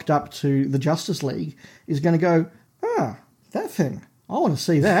who's rocked up to the Justice League, is going to go, that thing, I want to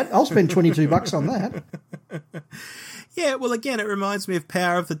see that. I'll spend $22 on that. Yeah, well, again, it reminds me of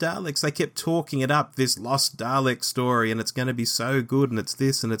Power of the Daleks. They kept talking it up, this lost Dalek story, and it's going to be so good, and it's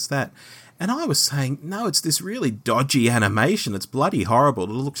this, and it's that. And I was saying, no, it's this really dodgy animation. It's bloody horrible.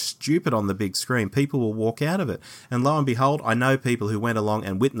 It'll look stupid on the big screen. People will walk out of it. And lo and behold, I know people who went along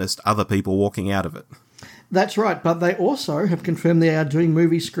and witnessed other people walking out of it. That's right, but they also have confirmed they are doing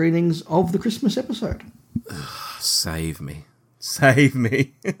movie screenings of the Christmas episode. Save me. Save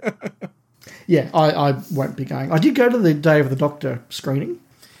me. Yeah, I won't be going. I did go to the Day of the Doctor screening.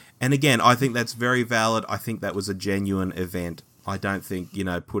 And again, I think that's very valid. I think that was a genuine event. I don't think,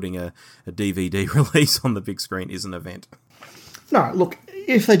 putting a DVD release on the big screen is an event. No, look,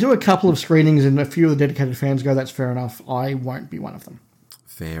 if they do a couple of screenings and a few of the dedicated fans go, that's fair enough. I won't be one of them.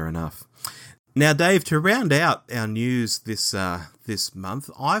 Fair enough. Now, Dave, to round out our news this month,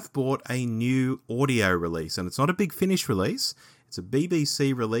 I've bought a new audio release, and it's not a Big Finish release. It's a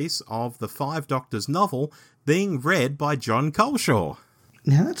BBC release of the Five Doctors novel being read by John Coleshaw.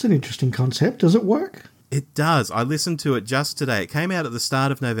 Now, that's an interesting concept. Does it work? It does. I listened to it just today. It came out at the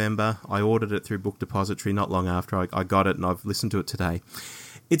start of November. I ordered it through Book Depository not long after I got it, and I've listened to it today.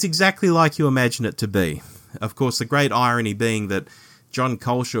 It's exactly like you imagine it to be. Of course, the great irony being that John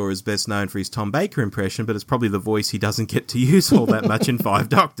Coleshaw is best known for his Tom Baker impression, but it's probably the voice he doesn't get to use all that much in Five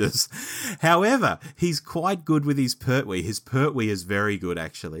Doctors. However, he's quite good with his Pertwee. His Pertwee is very good,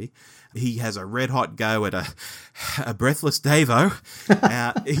 actually. He has a red-hot go at a breathless Davo.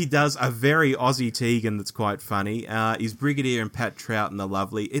 He does a very Aussie Tegan that's quite funny. His Brigadier and Pat Troughton are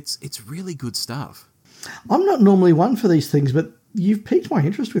lovely. It's really good stuff. I'm not normally one for these things, but you've piqued my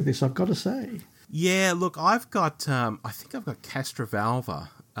interest with this, I've got to say. Yeah, look, I've got, I think I've got Castrovalva,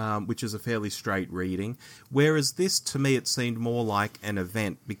 which is a fairly straight reading, whereas this, to me, it seemed more like an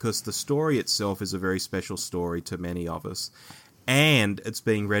event, because the story itself is a very special story to many of us. And it's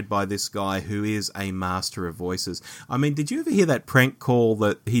being read by this guy who is a master of voices. I mean, did you ever hear that prank call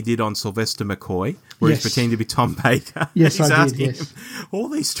that he did on Sylvester McCoy, where he's pretending to be Tom Baker? Yes, he's I asking did, yes. him all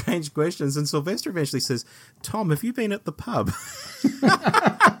these strange questions, and Sylvester eventually says, "Tom, have you been at the pub?"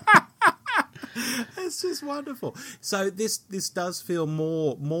 It's just wonderful. So this does feel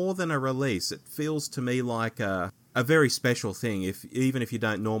more than a release. It feels to me like a very special thing, even if you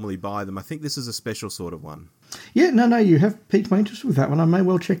don't normally buy them. I think this is a special sort of one. Yeah, no, you have piqued my interest with that one. I may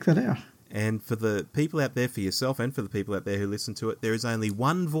well check that out. And for the people out there, for yourself and for the people out there who listen to it, there is only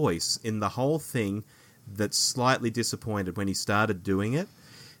one voice in the whole thing that's slightly disappointed when he started doing it.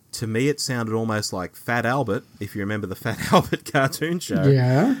 To me, it sounded almost like Fat Albert, if you remember the Fat Albert cartoon show.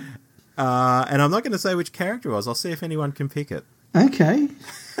 Yeah. And I'm not going to say which character it was. I'll see if anyone can pick it. Okay.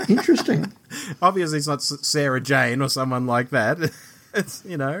 Interesting. Obviously, it's not Sarah Jane or someone like that.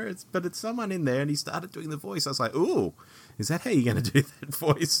 But it's someone in there, and he started doing the voice. I was like, ooh, is that how you're going to do that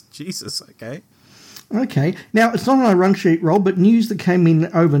voice? Jesus, okay. Okay. Now, it's not on our run sheet, Rob, but news that came in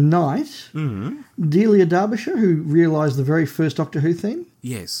overnight. Mm-hmm. Delia Derbyshire, who realised the very first Doctor Who theme.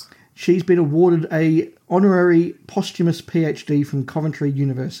 Yes. She's been awarded a honorary posthumous PhD from Coventry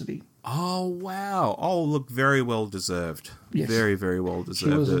University. Oh, wow. Oh, look, very well deserved. Yes. Very, very well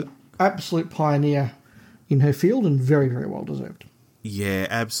deserved. She was an absolute pioneer in her field and very, very well deserved. Yeah,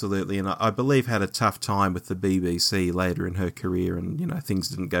 absolutely. And I believe had a tough time with the BBC later in her career and, things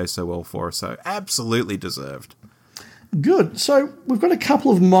didn't go so well for her. So absolutely deserved. Good. So we've got a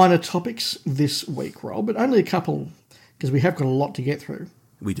couple of minor topics this week, Rob, but only a couple because we have got a lot to get through.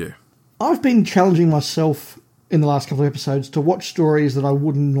 We do. I've been challenging myself in the last couple of episodes to watch stories that I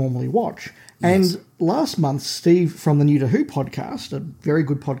wouldn't normally watch. Yes. And last month, Steve from the New to Who podcast, a very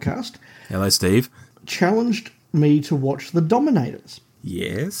good podcast. Hello, Steve. Challenged me to watch The Dominators.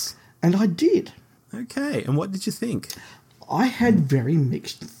 Yes. And I did. Okay. And what did you think? I had very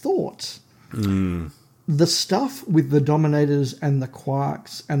mixed thoughts. The stuff with the Dominators and the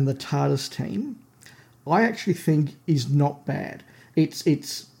Quarks and the TARDIS team, I actually think is not bad.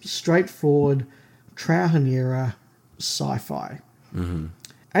 It's straightforward, Troughton era sci-fi. Mm-hmm.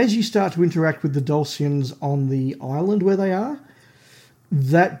 As you start to interact with the Dulcians on the island where they are,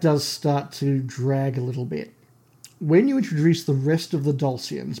 that does start to drag a little bit. When you introduce the rest of the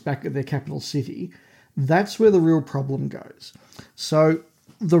Dulcians back at their capital city, that's where the real problem goes. So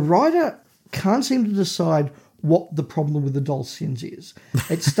the writer can't seem to decide what the problem with the Dulcians is.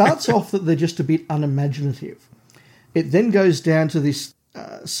 It starts off that they're just a bit unimaginative. It then goes down to this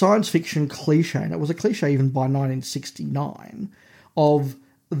science fiction cliche, and it was a cliche even by 1969, of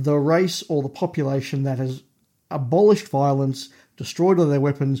the race or the population that has abolished violence, destroyed all their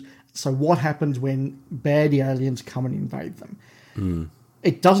weapons. So what happens when baddie aliens come and invade them?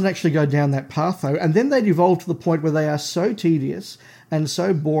 It doesn't actually go down that path, though. And then they devolve to the point where they are so tedious and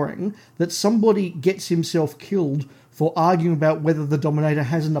so boring that somebody gets himself killed for arguing about whether the Dominator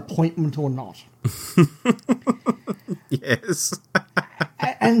has an appointment or not. Yes.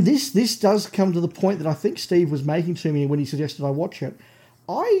 And this does come to the point that I think Steve was making to me when he suggested I watch it.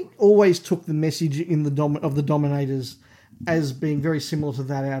 I always took the message in of the Dominators as being very similar to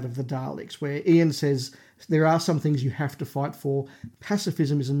that out of the Daleks, where Ian says there are some things you have to fight for.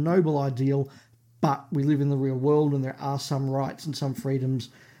 Pacifism is a noble ideal, but we live in the real world and there are some rights and some freedoms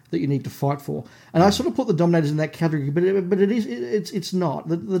that you need to fight for. And I sort of put the Dominators in that category, but it's not.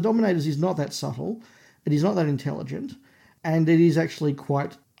 The Dominators is not that subtle. It is not that intelligent. And it is actually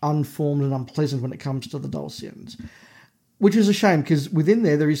quite unformed and unpleasant when it comes to the Dulcians. Which is a shame, because within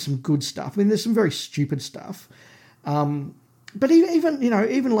there is some good stuff. I mean, there's some very stupid stuff. But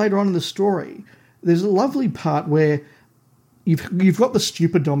even later on in the story, there's a lovely part where you've got the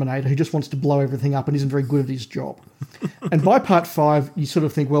stupid Dominator who just wants to blow everything up and isn't very good at his job. And by part 5, you sort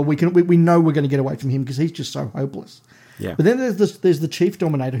of think, well, we know we're going to get away from him because he's just so hopeless. Yeah. But then there's the chief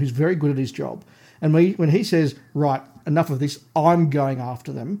Dominator who's very good at his job. And when he says, right, enough of this, I'm going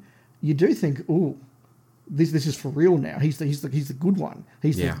after them, you do think, ooh, this is for real now. He's the good one.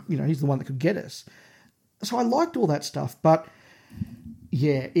 He's the one that could get us. So I liked all that stuff, but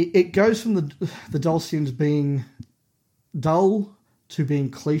yeah, it goes from the Dulcians being dull to being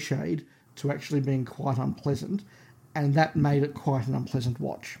cliched to actually being quite unpleasant, and that made it quite an unpleasant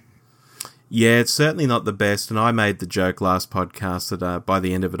watch. Yeah, it's certainly not the best, and I made the joke last podcast that by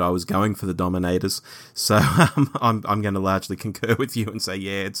the end of it I was going for the Dominators, so I'm going to largely concur with you and say,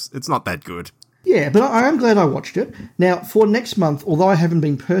 yeah, it's not that good. Yeah, but I am glad I watched it. Now, for next month, although I haven't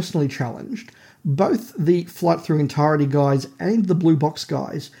been personally challenged, both the Flight Through Entirety guys and the Blue Box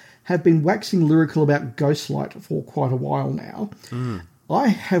guys have been waxing lyrical about Ghostlight for quite a while now. I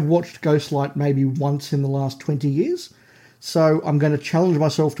have watched Ghostlight maybe once in the last 20 years, So I'm going to challenge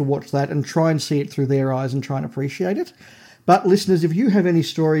myself to watch that and try and see it through their eyes and try and appreciate it. But listeners, if you have any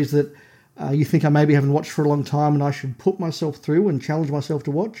stories that you think I maybe haven't watched for a long time and I should put myself through and challenge myself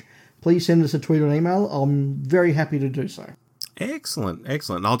to watch, please send us a tweet or an email. I'm very happy to do so. Excellent,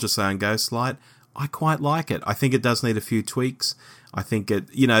 excellent. I'll just say on Ghostlight, I quite like it. I think it does need a few tweaks. I think it,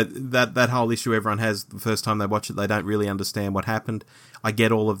 that whole issue everyone has the first time they watch it, they don't really understand what happened. I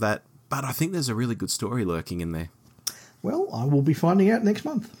get all of that, but I think there's a really good story lurking in there. Well, I will be finding out next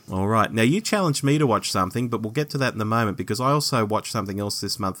month. All right. Now, you challenged me to watch something, but we'll get to that in a moment because I also watched something else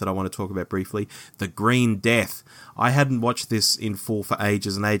this month that I want to talk about briefly, The Green Death. I hadn't watched this in full for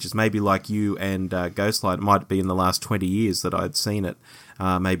ages and ages, maybe like you and Ghostlight. It might be in the last 20 years that I'd seen it,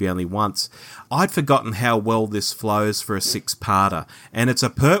 maybe only once. I'd forgotten how well this flows for a six-parter, and it's a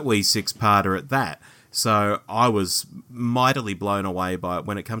Pertwee six-parter at that. So I was mightily blown away by it.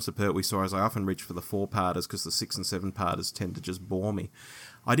 When it comes to Pertwee stories, I often reach for the four-parters because the six- and seven-parters tend to just bore me.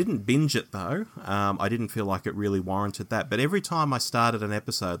 I didn't binge it, though. I didn't feel like it really warranted that. But every time I started an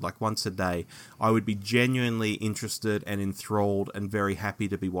episode, like once a day, I would be genuinely interested and enthralled and very happy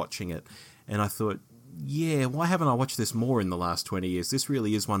to be watching it. And I thought, yeah, why haven't I watched this more in the last 20 years? This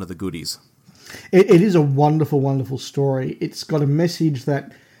really is one of the goodies. It is a wonderful, wonderful story. It's got a message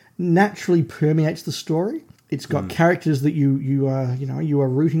that naturally permeates the story. It's got characters that you are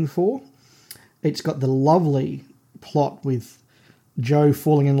rooting for. It's got the lovely plot with Joe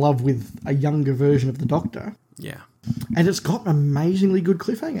falling in love with a younger version of the Doctor. Yeah. And it's got amazingly good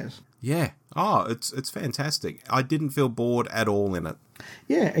cliffhangers. Yeah. Oh, it's fantastic. I didn't feel bored at all in it.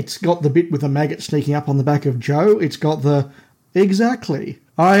 Yeah, it's got the bit with the maggot sneaking up on the back of Joe. It's got the, exactly,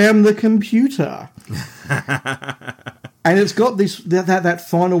 I am the computer. And it's got this that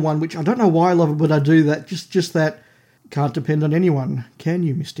final one, which I don't know why I love it, but I do that. Just that, can't depend on anyone, can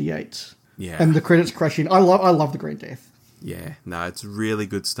you, Mr. Yates? Yeah. And the credits crash in. I love The Green Death. Yeah, no, it's really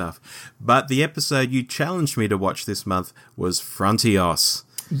good stuff. But the episode you challenged me to watch this month was Frontios.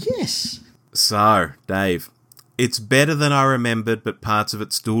 Yes. So, Dave, it's better than I remembered, but parts of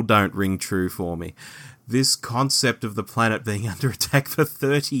it still don't ring true for me. This concept of the planet being under attack for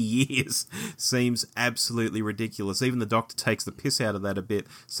 30 years seems absolutely ridiculous. Even the Doctor takes the piss out of that a bit,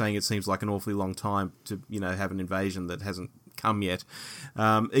 saying it seems like an awfully long time to, have an invasion that hasn't come yet.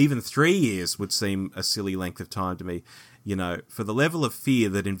 Even 3 years would seem a silly length of time to me. For the level of fear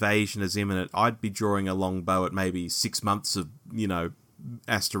that invasion is imminent, I'd be drawing a long bow at maybe 6 months of,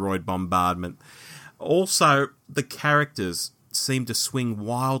 asteroid bombardment. Also, the characters seem to swing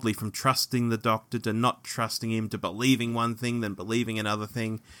wildly from trusting the Doctor to not trusting him, to believing one thing, then believing another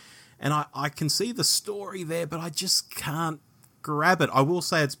thing. And I can see the story there, but I just can't grab it. I will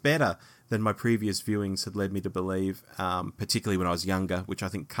say it's better than my previous viewings had led me to believe, particularly when I was younger, which I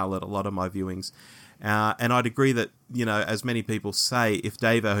think coloured a lot of my viewings. And I'd agree that, as many people say, if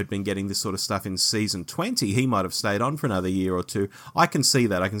Davo had been getting this sort of stuff in season 20, he might have stayed on for another year or two. I can see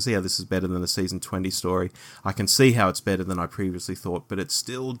that. I can see how this is better than the season 20 story. I can see how it's better than I previously thought, but it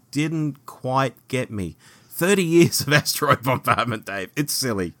still didn't quite get me. 30 years of asteroid bombardment, Dave. It's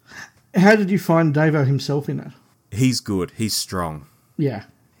silly. How did you find Davo himself in it? He's good. He's strong. Yeah.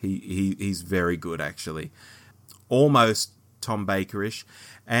 He's very good, actually. Almost Tom Baker-ish.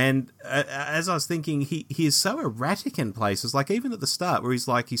 And as I was thinking, he is so erratic in places, like even at the start where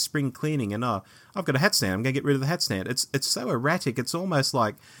he's spring cleaning and, I've got a hat stand, I'm going to get rid of the hat stand. It's so erratic, it's almost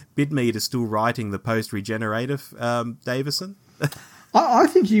like Bidmead is still writing the post-regenerative Davison. I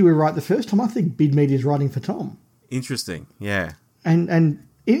think you were right the first time. I think Bidmead is writing for Tom. Interesting, yeah. And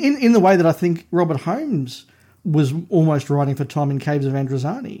in the way that I think Robert Holmes was almost writing for Tom in Caves of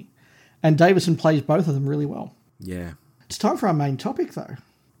Androzani. And Davison plays both of them really well. Yeah. It's time for our main topic, though.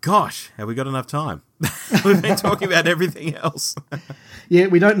 Gosh, have we got enough time? We've been talking about everything else. Yeah,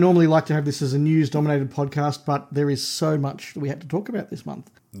 we don't normally like to have this as a news-dominated podcast, but there is so much that we had to talk about this month.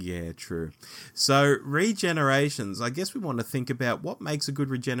 Yeah, true. So, regenerations. I guess we want to think about what makes a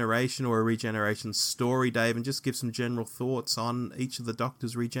good regeneration or a regeneration story, Dave, and just give some general thoughts on each of the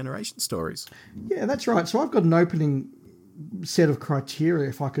Doctor's regeneration stories. Yeah, that's right. So I've got an opening set of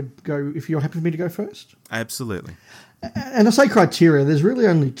criteria if you're happy for me to go first. Absolutely. And I say criteria, there's really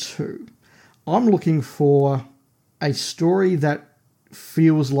only two. I'm looking for a story that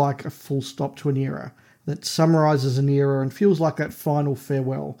feels like a full stop to an era, that summarises an era and feels like that final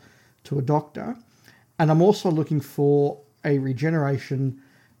farewell to a Doctor. And I'm also looking for a regeneration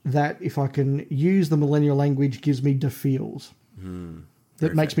that, if I can use the millennial language, gives me the feels.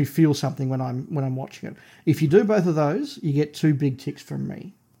 That makes me feel something when I'm watching it. If you do both of those, you get 2 big ticks from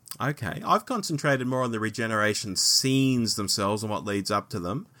me. Okay. I've concentrated more on the regeneration scenes themselves and what leads up to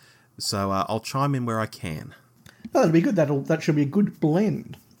them. So I'll chime in where I can. that'll be good. That should be a good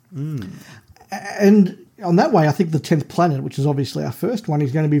blend. And on that way, I think the 10th planet, which is obviously our first one,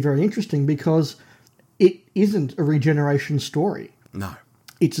 is going to be very interesting because it isn't a regeneration story. No.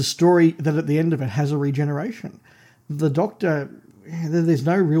 It's a story that at the end of it has a regeneration. The Doctor, there's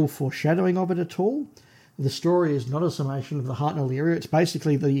no real foreshadowing of it at all. The story is not a summation of the Hartnell era. It's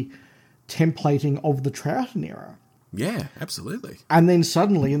basically the templating of the Troughton era. Yeah, absolutely. And then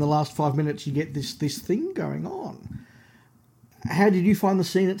suddenly, in the last 5 minutes, you get this thing going on. How did you find the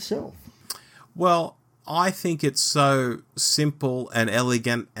scene itself? Well, I think it's so simple and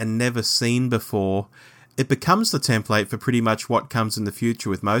elegant and never seen before. It becomes the template for pretty much what comes in the future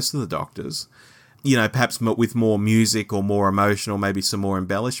with most of the Doctors. You know, perhaps with more music or more emotion or maybe some more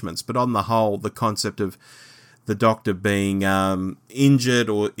embellishments. But on the whole, the concept of the Doctor being injured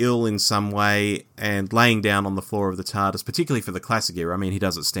or ill in some way and laying down on the floor of the TARDIS, particularly for the classic era. I mean, he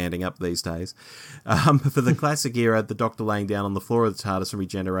does it standing up these days. But for the classic era, the Doctor laying down on the floor of the TARDIS and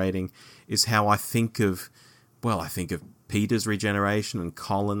regenerating is how I think of Peter's regeneration and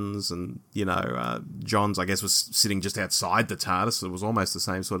Collins and, John's, I guess, was sitting just outside the TARDIS. So it was almost the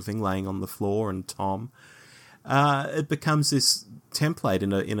same sort of thing, laying on the floor, and Tom. It becomes this template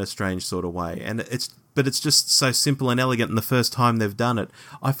in a strange sort of way. And But it's just so simple and elegant, and the first time they've done it,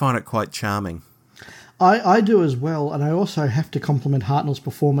 I find it quite charming. I do as well, and I also have to compliment Hartnell's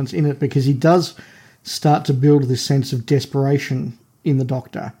performance in it because he does start to build this sense of desperation in the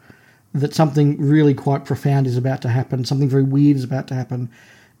Doctor, that something really quite profound is about to happen, something very weird is about to happen,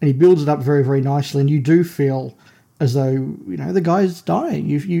 and he builds it up very, very nicely, and you do feel as though, the guy's dying.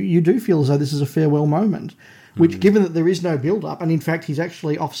 You do feel as though this is a farewell moment, which, given that there is no build-up, and in fact he's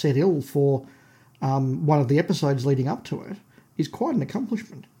actually offset ill for one of the episodes leading up to it, is quite an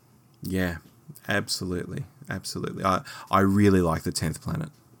accomplishment. Yeah, absolutely. Absolutely. I really like the 10th planet.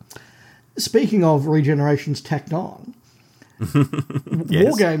 Speaking of regenerations tacked on, Yes.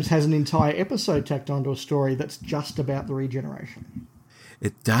 War Games has an entire episode tacked onto a story that's just about the regeneration.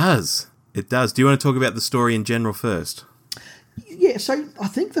 It does. It does. Do you want to talk about the story in general first? Yeah, so I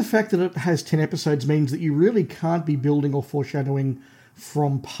think the fact that it has 10 episodes means that you really can't be building or foreshadowing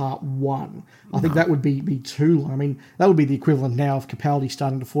from part one. I think that would be too long. I mean, that would be the equivalent now of Capaldi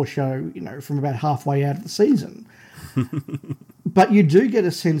starting to foreshadow, from about halfway out of the season. But you do get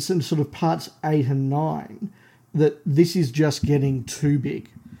a sense in sort of parts 8 and 9 that this is just getting too big,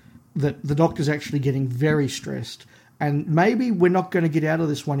 that the Doctor's actually getting very stressed, and maybe we're not going to get out of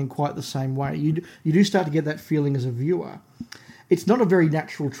this one in quite the same way. You do start to get that feeling as a viewer. It's not a very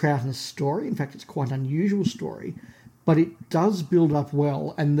natural Troughton story. In fact, it's quite an unusual story, but it does build up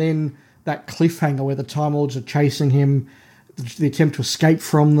well, and then that cliffhanger where the Time Lords are chasing him, the attempt to escape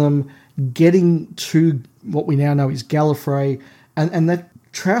from them, getting to what we now know is Gallifrey, and that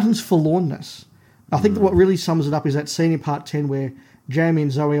Troughton's forlornness. I think that what really sums it up is that scene in part 10 where Jamie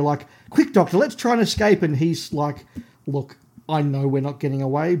and Zoe are like, "Quick, Doctor, let's try and escape," and he's like, "Look, I know we're not getting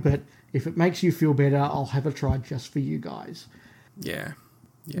away, but if it makes you feel better, I'll have a try just for you guys." Yeah.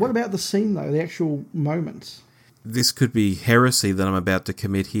 What about the scene, though, the actual moments? This could be heresy that I'm about to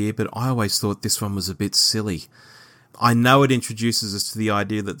commit here, but I always thought this one was a bit silly. I know it introduces us to the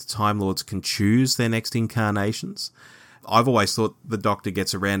idea that the Time Lords can choose their next incarnations. I've always thought the Doctor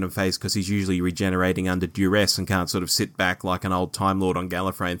gets a random phase because he's usually regenerating under duress and can't sort of sit back like an old Time Lord on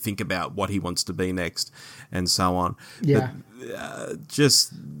Gallifrey and think about what he wants to be next and so on. Yeah. But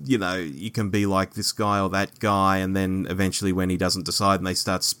you can be like this guy or that guy, and then eventually when he doesn't decide and they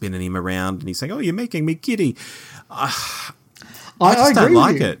start spinning him around and he's saying, "Oh, you're making me giddy." I just don't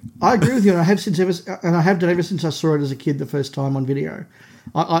like it. I agree with you, and I have done ever since I saw it as a kid the first time on video.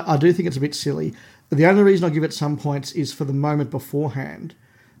 I do think it's a bit silly. The only reason I give it some points is for the moment beforehand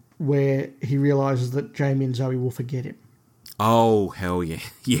where he realises that Jamie and Zoe will forget him. Oh, hell yeah.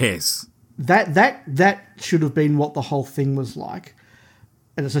 Yes. That should have been what the whole thing was like.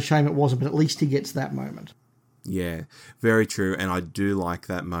 And it's a shame it wasn't, but at least he gets that moment. Yeah, very true, and I do like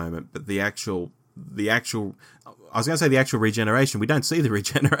that moment, but the actual I was going to say the actual regeneration. We don't see the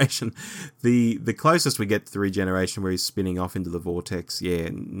regeneration. The closest we get to the regeneration where he's spinning off into the vortex, yeah,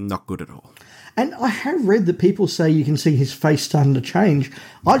 not good at all. And I have read that people say you can see his face starting to change.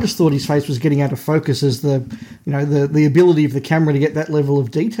 I just thought his face was getting out of focus as the ability of the camera to get that level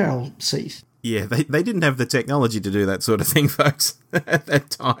of detail ceased. Yeah, they didn't have the technology to do that sort of thing, folks, at that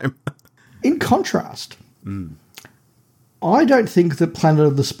time. In contrast, I don't think that Planet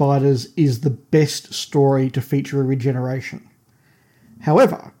of the Spiders is the best story to feature a regeneration.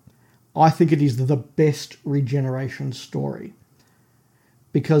 However, I think it is the best regeneration story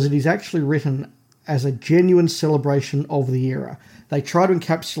because it is actually written as a genuine celebration of the era. They try to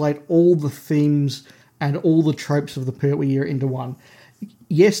encapsulate all the themes and all the tropes of the Pertwee era into one.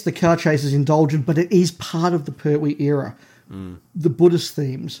 Yes, the car chase is indulgent, but it is part of the Pertwee era. The Buddhist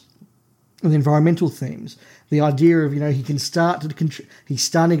themes and the environmental themes, the idea of, he's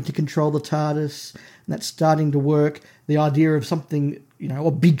starting to control the TARDIS, and that's starting to work. The idea of something,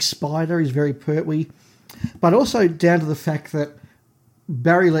 a big spider is very Pertwee. But also down to the fact that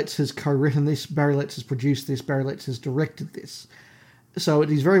Barry Letts has co-written this, Barry Letts has produced this, Barry Letts has directed this. So it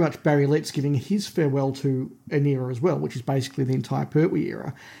is very much Barry Letts giving his farewell to an era as well, which is basically the entire Pertwee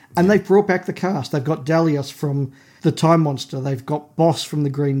era. And they've brought back the cast. They've got Dalios from The Time Monster. They've got Boss from The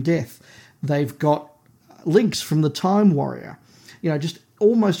Green Death. They've got Lynx from The Time Warrior. Just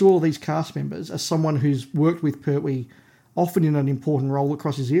almost all of these cast members are someone who's worked with Pertwee, often in an important role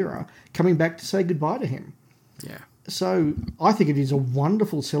across his era, coming back to say goodbye to him. Yeah. So I think it is a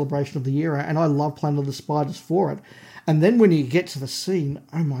wonderful celebration of the era, and I love Planet of the Spiders for it. And then when you get to the scene,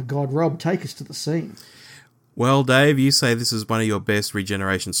 oh my God, Rob, take us to the scene. Well, Dave, you say this is one of your best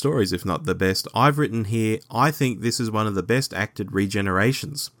regeneration stories, if not the best. I've written here, I think this is one of the best acted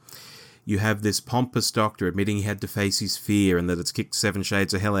regenerations. You have this pompous doctor admitting he had to face his fear and that it's kicked 7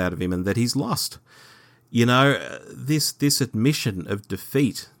 shades of hell out of him and that he's lost. This admission of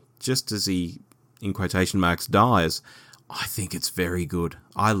defeat, just as he, in quotation marks, dies, I think it's very good.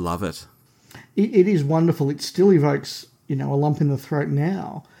 I love it. It is wonderful. It still evokes, a lump in the throat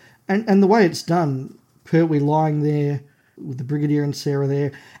now. And the way it's done, Pertwee lying there with the Brigadier and Sarah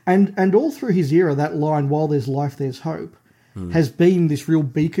there, and all through his era, that line, while there's life, there's hope, has been this real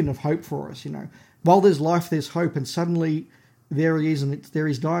beacon of hope for us, While there's life, there's hope, and suddenly there he is, and there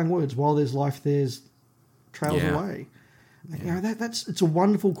his dying words, while there's life, there's trails away. Yeah. It's a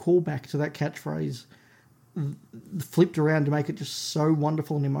wonderful callback to that catchphrase, flipped around to make it just so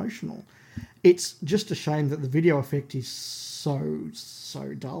wonderful and emotional. It's just a shame that the video effect is so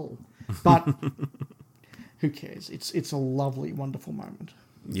dull. But who cares? It's a lovely, wonderful moment.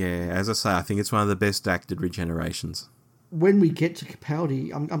 Yeah, as I say, I think it's one of the best acted regenerations. When we get to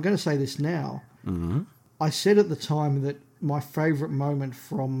Capaldi, I'm going to say this now. Mm-hmm. I said at the time that my favourite moment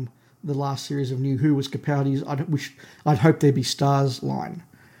from the last series of New Who was Capaldi's I'd hope there be stars line.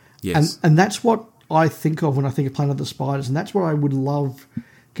 Yes. And that's what I think of when I think of Planet of the Spiders, and that's what I would love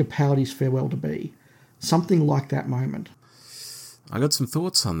Capaldi's farewell to be. Something like that moment. I got some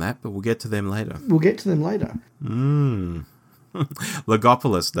thoughts on that, but we'll get to them later.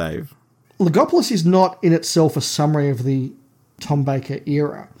 Logopolis, Dave. Logopolis is not in itself a summary of the Tom Baker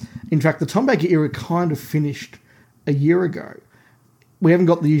era. In fact, the Tom Baker era kind of finished a year ago. We haven't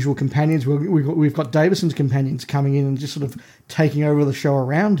got the usual companions. We've got Davison's companions coming in and just sort of taking over the show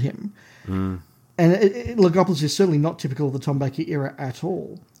around him. And Logopolis is certainly not typical of the Tom Baker era at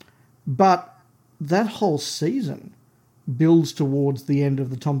all. But that whole season builds towards the end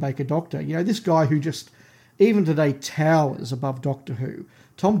of the Tom Baker Doctor. This guy who just, even today, towers above Doctor Who.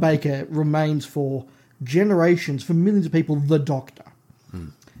 Tom Baker remains for generations, for millions of people, the Doctor.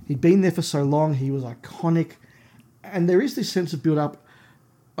 He'd been there for so long, he was iconic. And there is this sense of build-up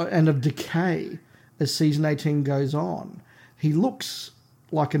and of decay as season 18 goes on. He looks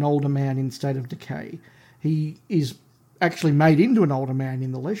like an older man in state of decay. He is actually made into an older man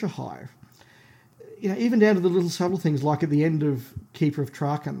in the Leisure Hive. Even down to the little subtle things, like at the end of Keeper of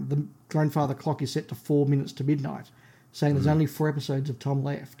Traken, the grandfather clock is set to 4 minutes to midnight, saying there's only 4 episodes of Tom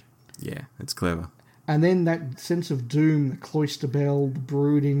left. Yeah, it's clever. And then that sense of doom, the cloister bell, the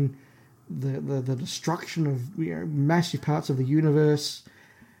brooding, the destruction of massive parts of the universe.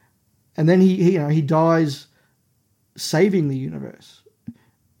 And then he dies saving the universe.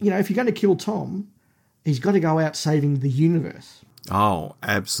 If you're going to kill Tom, he's got to go out saving the universe. Oh,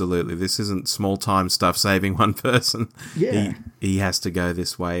 absolutely. This isn't small-time stuff saving one person. Yeah. He has to go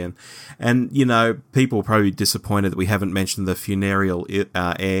this way. And people are probably disappointed that we haven't mentioned the funereal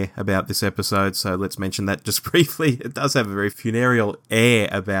air about this episode, so let's mention that just briefly. It does have a very funereal air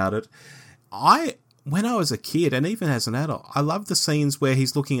about it. When I was a kid, and even as an adult, I love the scenes where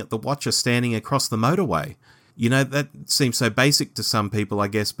he's looking at the Watcher standing across the motorway. That seems so basic to some people, I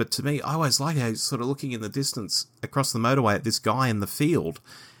guess, but to me, I always like how he's sort of looking in the distance across the motorway at this guy in the field,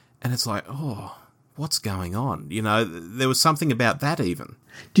 and it's like, oh, what's going on? There was something about that even.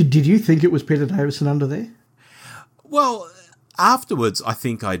 Did you think it was Peter Davison under there? Well, afterwards, I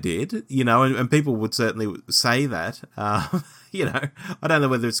think I did, and people would certainly say that. I don't know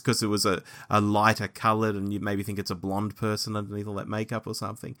whether it's because it was a lighter coloured and you maybe think it's a blonde person underneath all that makeup or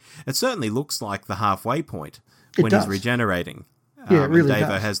something. It certainly looks like the halfway point when he's regenerating. Yeah, it really Davo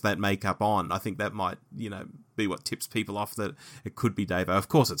does. has that makeup on. I think that might, be what tips people off that it could be Davo. Of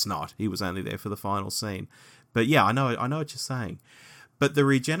course it's not. He was only there for the final scene. But yeah, I know what you're saying. But the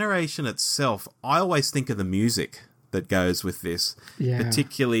regeneration itself, I always think of the music that goes with this,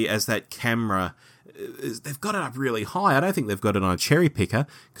 particularly as that camera, they've got it up really high. I don't think they've got it on a cherry picker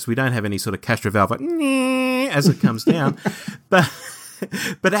because we don't have any sort of Castro valve like, as it comes down. But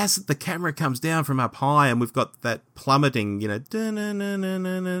as the camera comes down from up high and we've got that plummeting,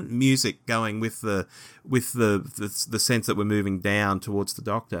 music going with the sense that we're moving down towards the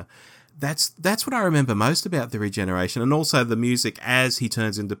Doctor. That's what I remember most about the regeneration, and also the music as he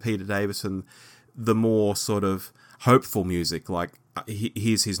turns into Peter Davison, the more sort of hopeful music, like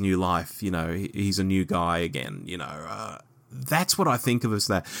here's his new life, he's a new guy again, that's what I think of as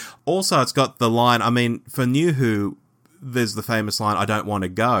that. Also, it's got the line, I mean, for New Who, there's the famous line, I don't want to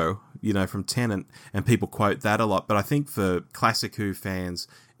go, from Tennant, and people quote that a lot, but I think for classic Who fans,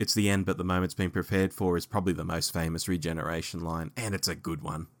 it's the end but the moment's been prepared for is probably the most famous regeneration line, and it's a good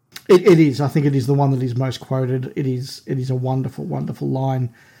one. It is. I think it is the one that is most quoted. It is a wonderful, wonderful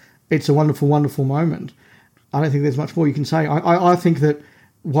line. It's a wonderful, wonderful moment. I don't think there's much more you can say. I think that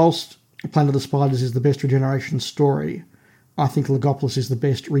whilst Planet of the Spiders is the best regeneration story, I think Logopolis is the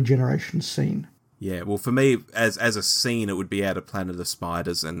best regeneration scene. Yeah, well, for me, as a scene, it would be out of Planet of the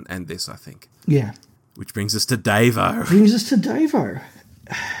Spiders and this, I think. Yeah. Which brings us to Davo.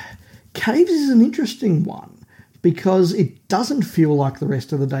 Caves is an interesting one because it doesn't feel like the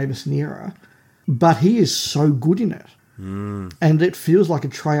rest of the Davison era, but he is so good in it. And it feels like a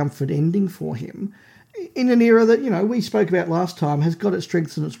triumphant ending for him in an era that, we spoke about last time, has got its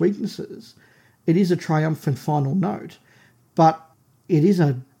strengths and its weaknesses. It is a triumphant final note, but it is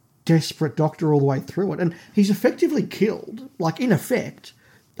a desperate Doctor all the way through it. And he's effectively killed, in effect,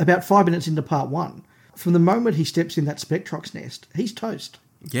 about 5 minutes into part 1. From the moment he steps in that Spectrox nest, he's toast.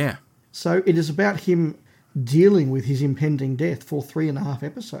 Yeah. So it is about him dealing with his impending death for 3.5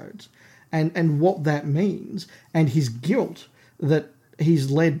 episodes and what that means, and his guilt that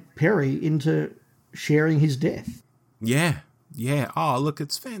he's led Perry into sharing his death. Yeah. Oh, look,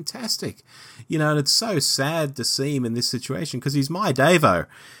 it's fantastic. And it's so sad to see him in this situation because he's my Davo,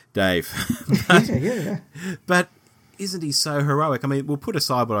 Dave. Yeah. But isn't he so heroic? I mean, we'll put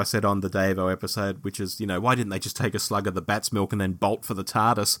aside what I said on the Davo episode, which is, why didn't they just take a slug of the bat's milk and then bolt for the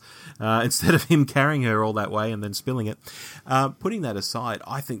TARDIS instead of him carrying her all that way and then spilling it? Putting that aside,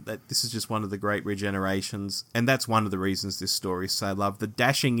 I think that this is just one of the great regenerations, and that's one of the reasons this story is so loved. The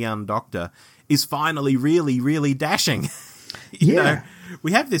dashing young Doctor is finally really, really dashing.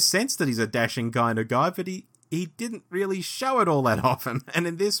 We have this sense that he's a dashing kind of guy, but he didn't really show it all that often. And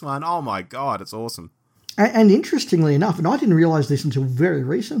in this one, oh my God, it's awesome. And interestingly enough, and I didn't realise this until very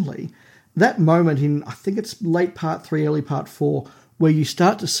recently, that moment in, I think it's late part 3, early part 4, where you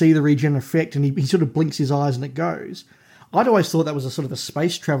start to see the regen effect and he sort of blinks his eyes and it goes. I'd always thought that was a sort of a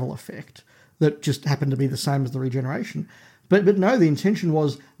space travel effect that just happened to be the same as the regeneration. But no, the intention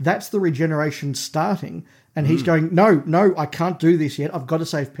was that's the regeneration starting, and he's going, no, I can't do this yet. I've got to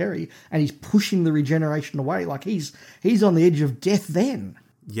save Perry, and he's pushing the regeneration away, like he's on the edge of death. Then,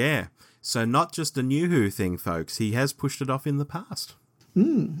 yeah. So not just a New Who thing, folks. He has pushed it off in the past.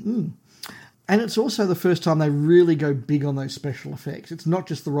 And it's also the first time they really go big on those special effects. It's not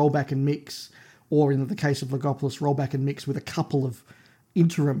just the rollback and mix, or in the case of Logopolis, rollback and mix with a couple of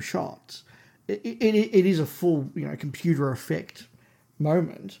interim shots. It is a full, computer effect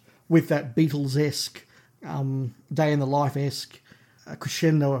moment with that Beatles-esque, Day in the Life-esque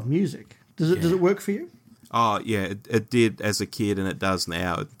crescendo of music. Does it work for you? Oh, yeah, it did as a kid, and it does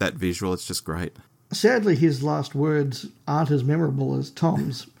now. That visual, it's just great. Sadly, his last words aren't as memorable as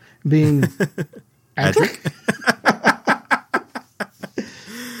Tom's, being Adric.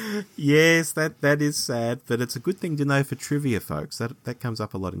 Yes, that is sad, but it's a good thing to know for trivia, folks. That comes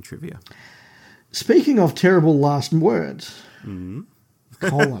up a lot in trivia. Speaking of terrible last words,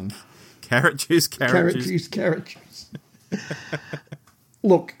 Colin. Carrot juice.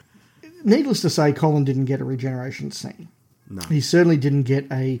 Look, needless to say, Colin didn't get a regeneration scene. No. He certainly didn't get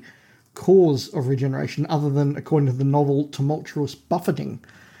a cause of regeneration other than, according to the novel, tumultuous buffeting.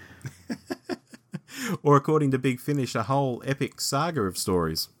 Or according to Big Finish, a whole epic saga of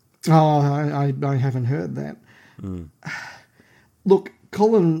stories. Oh, I haven't heard that. Look,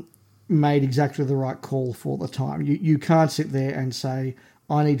 Colin made exactly the right call for the time. You can't sit there and say,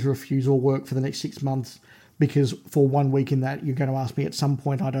 I need to refuse all work for the next 6 months because for 1 week in that you're going to ask me at some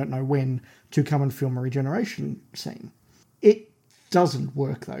point, I don't know when, to come and film a regeneration scene. It doesn't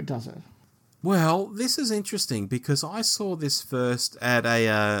work though, does it? Well, this is interesting because I saw this first at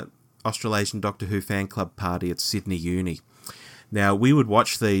a Australasian Doctor Who fan club party at Sydney Uni. Now, we would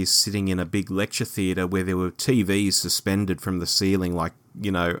watch these sitting in a big lecture theatre where there were TVs suspended from the ceiling, like,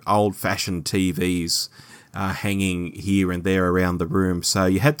 old-fashioned TVs hanging here and there around the room. So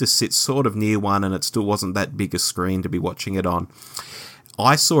you had to sit sort of near one, and it still wasn't that big a screen to be watching it on.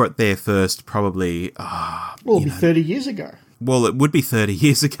 I saw it there first, probably... well, it'll be 30 years ago. Well, it would be 30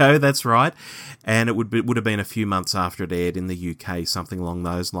 years ago, that's right. And it would have been a few months after it aired in the UK, something along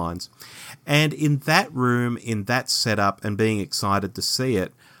those lines. And in that room, in that setup, and being excited to see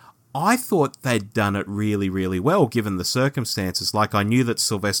it, I thought they'd done it really, really well, given the circumstances. Like, I knew that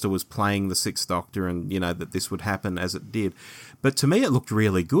Sylvester was playing the Sixth Doctor and, that this would happen as it did. But to me, it looked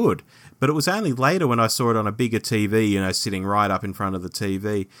really good. But it was only later when I saw it on a bigger TV, sitting right up in front of the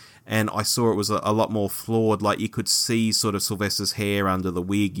TV, and I saw it was a lot more flawed. Like, you could see sort of Sylvester's hair under the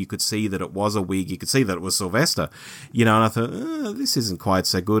wig. You could see that it was a wig. You could see that it was Sylvester. And I thought, this isn't quite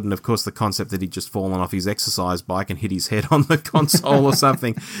so good. And, of course, the concept that he'd just fallen off his exercise bike and hit his head on the console or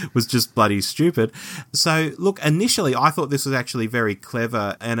something was just bloody stupid. So, look, initially I thought this was actually very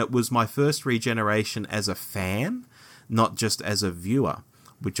clever, and it was my first regeneration as a fan, not just as a viewer,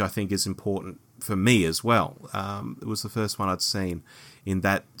 which I think is important for me as well. It was the first one I'd seen in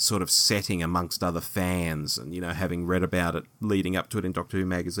that sort of setting amongst other fans and, having read about it leading up to it in Doctor Who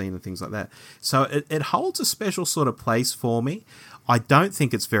magazine and things like that. So it holds a special sort of place for me. I don't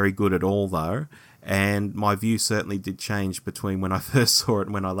think it's very good at all, though, and my view certainly did change between when I first saw it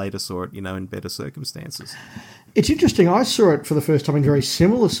and when I later saw it, in better circumstances. It's interesting. I saw it for the first time in very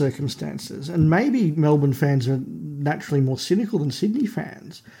similar circumstances, and maybe Melbourne fans are naturally more cynical than Sydney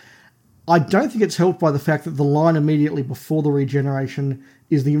fans. I don't think it's helped by the fact that the line immediately before the regeneration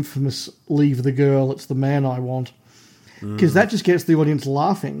is the infamous "leave the girl, it's the man I want," because that just gets the audience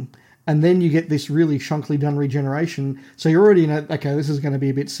laughing, and then you get this really shunkily done regeneration, so you're already okay, this is going to be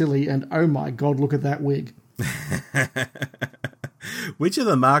a bit silly, and oh my god, look at that wig. Which of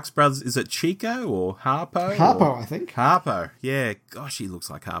the Marx brothers, is it Chico or Harpo? Harpo, I think. Harpo, yeah. Gosh, he looks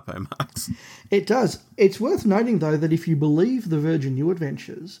like Harpo Marx. It does. It's worth noting, though, that if you believe the Virgin New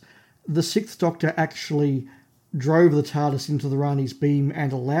Adventures, the Sixth Doctor actually drove the TARDIS into the Rani's beam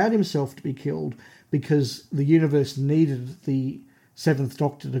and allowed himself to be killed because the universe needed the Seventh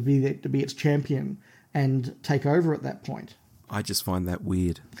Doctor to be its champion and take over at that point. I just find that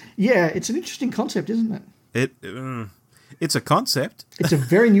weird. Yeah, it's an interesting concept, isn't it? It's a concept. It's a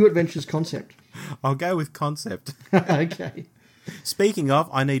very New Adventures concept. I'll go with concept. Okay. Speaking of,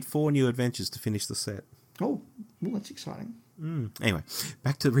 I need 4 New Adventures to finish the set. Oh, well, that's exciting. Anyway,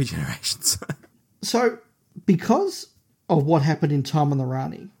 back to the regenerations. So, because of what happened in Time on the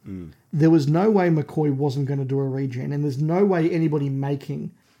Rani, there was no way McCoy wasn't going to do a regen, and there's no way anybody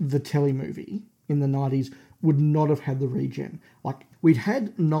making the telly movie in the 90s would not have had the regen. Like, we'd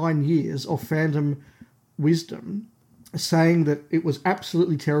had 9 years of fandom wisdom saying that it was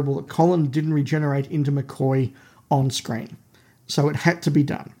absolutely terrible that Colin didn't regenerate into McCoy on screen. So it had to be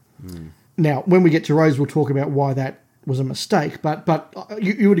done. Now, when we get to Rose, we'll talk about why that was a mistake, but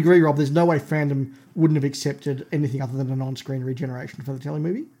you would agree, Rob, there's no way fandom wouldn't have accepted anything other than an on-screen regeneration for the telly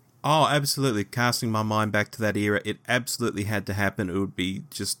movie? Oh, absolutely. Casting my mind back to that era, it absolutely had to happen. It would be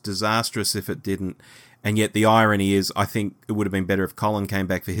just disastrous if it didn't. And yet the irony is, I think it would have been better if Colin came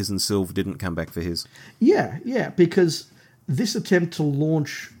back for his and Sylv didn't come back for his. Yeah, because this attempt to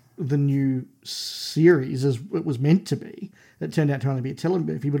launch the new series, as it was meant to be, that turned out to only be a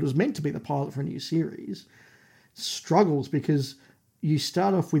telemovie, but it was meant to be the pilot for a new series, struggles because you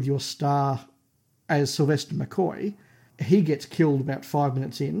start off with your star as Sylvester McCoy. He gets killed about 5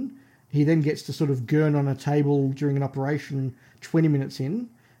 minutes in. He then gets to sort of gurn on a table during an operation 20 minutes in.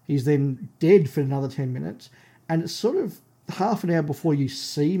 He's then dead for another 10 minutes. And it's sort of half an hour before you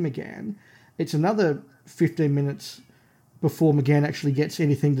see McGann. It's another 15 minutes before McGann actually gets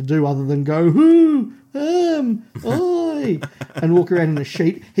anything to do other than go, whoo, oi, and walk around in a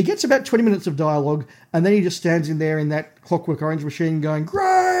sheet. He gets about 20 minutes of dialogue, and then he just stands in there in that Clockwork Orange machine going,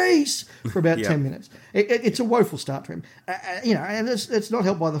 Grace, for about 10 minutes. It's a woeful start to him. And it's not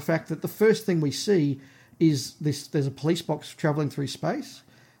helped by the fact that the first thing we see is there's a police box travelling through space.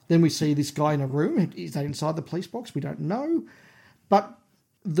 Then we see this guy in a room. Is that inside the police box? We don't know. But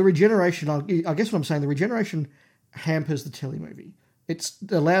the regeneration, I guess what I'm saying, the regeneration hampers the telly movie. It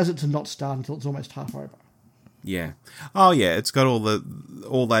allows it to not start until it's almost half over. Yeah. Oh, yeah. It's got all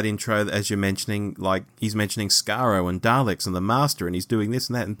that intro, as you're mentioning, like he's mentioning Skaro and Daleks and the Master, and he's doing this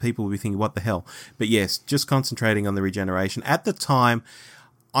and that, and people will be thinking, what the hell? But yes, just concentrating on the regeneration. At the time,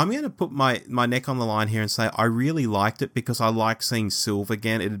 I'm going to put my neck on the line here and say I really liked it because I like seeing Sylve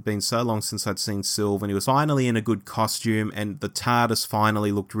again. It had been so long since I'd seen Sylve, and he was finally in a good costume, and the TARDIS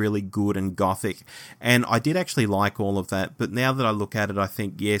finally looked really good and gothic. And I did actually like all of that, but now that I look at it, I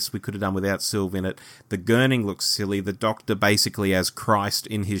think, yes, we could have done without Sylve in it. The gurning looks silly. The Doctor basically as Christ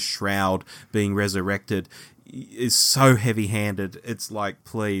in his shroud being resurrected is so heavy-handed. It's like,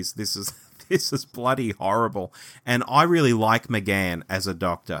 please, this is bloody horrible. And I really like McGann as a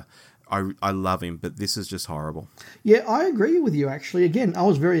Doctor. I love him, but this is just horrible. Yeah, I agree with you, actually. Again, I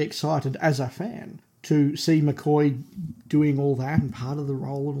was very excited as a fan to see McCoy doing all that and part of the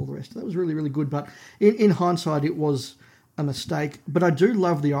role and all the rest. That was really, really good. But in hindsight, it was a mistake. But I do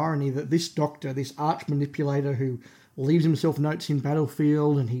love the irony that this Doctor, this arch manipulator who leaves himself notes in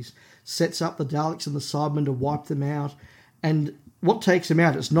Battlefield and he sets up the Daleks and the Cybermen to wipe them out. And what takes him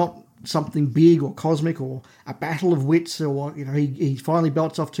out, it's not something big or cosmic or a battle of wits or, he finally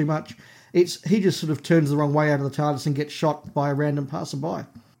belts off too much. He just sort of turns the wrong way out of the TARDIS and gets shot by a random passerby.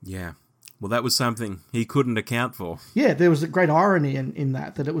 Yeah. Well, that was something he couldn't account for. Yeah, there was a great irony in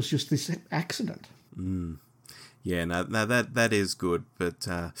that it was just this accident. Yeah, no, that is good, but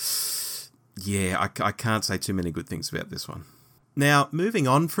yeah, I can't say too many good things about this one. Now, moving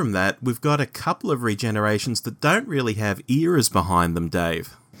on from that, we've got a couple of regenerations that don't really have eras behind them,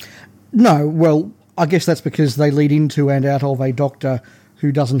 Dave. No, well, I guess that's because they lead into and out of a Doctor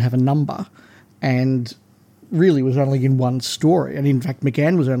who doesn't have a number and really was only in one story. And in fact,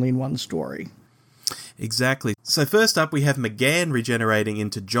 McGann was only in one story. Exactly. So first up, we have McGann regenerating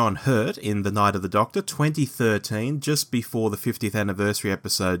into John Hurt in The Night of the Doctor, 2013, just before the 50th anniversary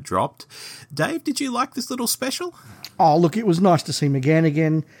episode dropped. Dave, did you like this little special? Oh, look, it was nice to see McGann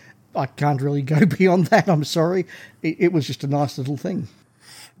again. I can't really go beyond that, I'm sorry. It was just a nice little thing.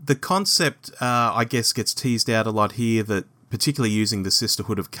 The concept, I guess, gets teased out a lot here that, particularly using the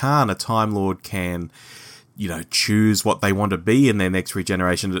Sisterhood of Khan, a Time Lord can, choose what they want to be in their next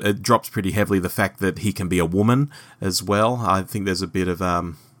regeneration. It drops pretty heavily the fact that he can be a woman as well. I think there's a bit of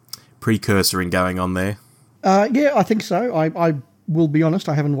precursoring going on there. Yeah, I think so. I will be honest,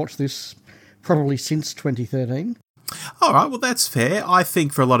 I haven't watched this probably since 2013. All right, well, that's fair. I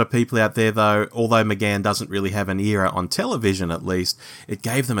think for a lot of people out there, though, although McGann doesn't really have an era on television, at least, it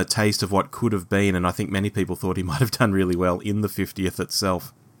gave them a taste of what could have been, and I think many people thought he might have done really well in the 50th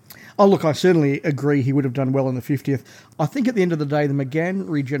itself. Oh, look, I certainly agree he would have done well in the 50th. I think at the end of the day, the McGann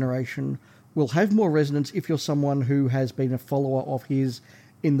regeneration will have more resonance if you're someone who has been a follower of his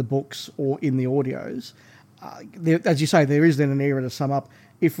in the books or in the audios. As you say, there is then an era to sum up.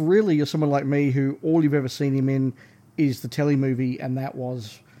 If really you're someone like me who all you've ever seen him in is the telly movie, and that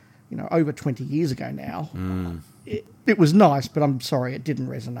was, over 20 years ago now. It was nice, but I'm sorry, it didn't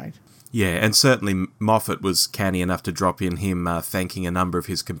resonate. Yeah, and certainly Moffat was canny enough to drop in him thanking a number of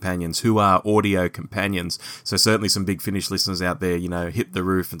his companions, who are audio companions. So certainly some Big Finish listeners out there, hit the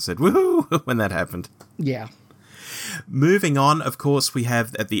roof and said, woohoo, when that happened. Yeah. Moving on, of course, we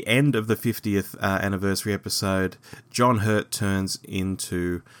have at the end of the 50th anniversary episode, John Hurt turns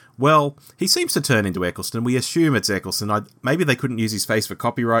into... Well, he seems to turn into Eccleston. We assume it's Eccleston. Maybe they couldn't use his face for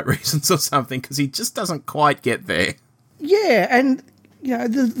copyright reasons or something, because he just doesn't quite get there. Yeah, and,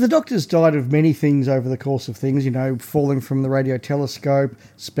 the Doctor's died of many things over the course of things, falling from the radio telescope,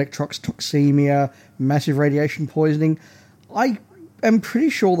 spectrotoxemia, massive radiation poisoning. I am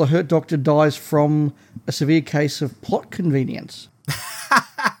pretty sure the Hurt Doctor dies from a severe case of plot convenience.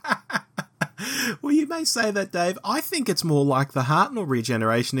 Well, you may say that, Dave. I think it's more like the Hartnell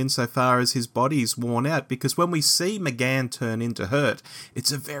regeneration insofar as his body's worn out, because when we see McGann turn into Hurt,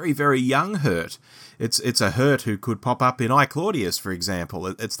 it's a very, very young Hurt. It's a Hurt who could pop up in I, Claudius, for example.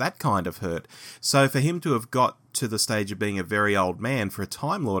 It's that kind of Hurt. So for him to have got to the stage of being a very old man for a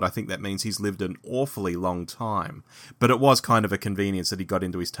Time Lord, I think that means he's lived an awfully long time. But it was kind of a convenience that he got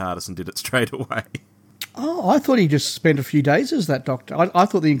into his TARDIS and did it straight away. Oh, I thought he just spent a few days as that Doctor. I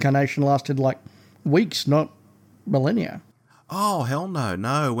thought the incarnation lasted like weeks, not millennia. Oh, hell no.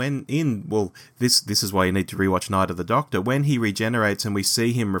 This is why you need to rewatch Night of the Doctor. When he regenerates and we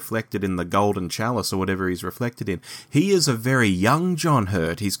see him reflected in the golden chalice or whatever he's reflected in, he is a very young John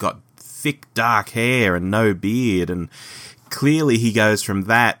Hurt. He's got thick, dark hair and no beard, and clearly he goes from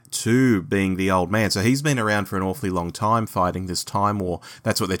that to being the old man. So he's been around for an awfully long time fighting this time war.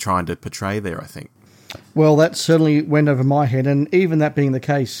 That's what they're trying to portray there, I think. Well, that certainly went over my head, and even that being the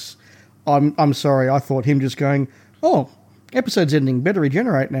case, I'm sorry, I thought him just going, oh, episode's ending, better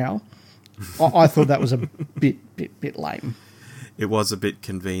regenerate now. I thought that was a bit lame. It was a bit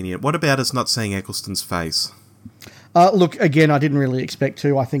convenient. What about us not seeing Eccleston's face? Look, again, I didn't really expect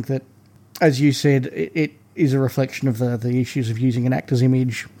to. I think that, as you said, it is a reflection of the issues of using an actor's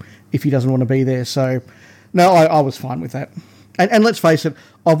image if he doesn't want to be there. So, no, I was fine with that. And let's face it,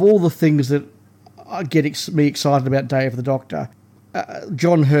 of all the things that get me excited about Day of the Doctor,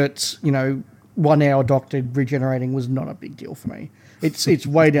 John Hurt's, 1 hour Doctor regenerating was not a big deal for me. It's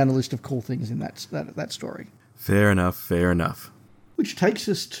way down the list of cool things in that story. Fair enough. Which takes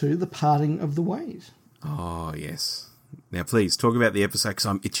us to the parting of the ways. Oh, yes. Now, please, talk about the episode, because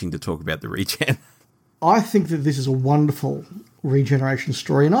I'm itching to talk about the regen. I think that this is a wonderful regeneration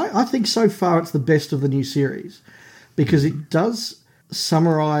story, and I think so far it's the best of the new series, because it does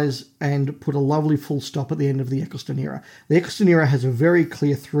summarise and put a lovely full stop at the end of the Eccleston era. The Eccleston era has a very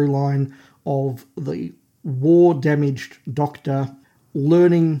clear through line of the war-damaged Doctor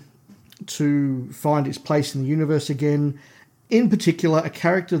learning to find his place in the universe again. In particular, a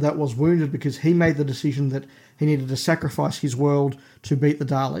character that was wounded because he made the decision that he needed to sacrifice his world to beat the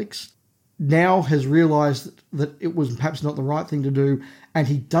Daleks, now has realised that it was perhaps not the right thing to do, and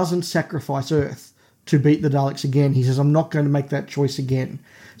he doesn't sacrifice Earth to beat the Daleks again. He says, I'm not going to make that choice again.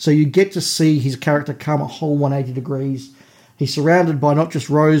 So you get to see his character come a whole 180 degrees. He's surrounded by not just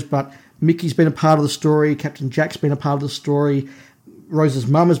Rose, but Mickey's been a part of the story, Captain Jack's been a part of the story, Rose's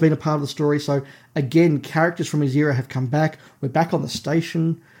mum has been a part of the story. So, again, characters from his era have come back. We're back on the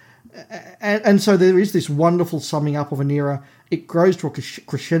station. And so there is this wonderful summing up of an era. It grows to a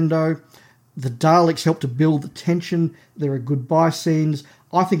crescendo. The Daleks help to build the tension. There are goodbye scenes.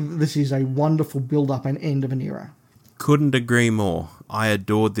 I think that this is a wonderful build-up and end of an era. Couldn't agree more. I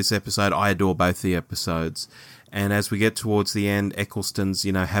adored this episode. I adore both the episodes. And as we get towards the end, Eccleston's,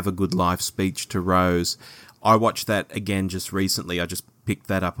 have a good life speech to Rose. I watched that again just recently. I just picked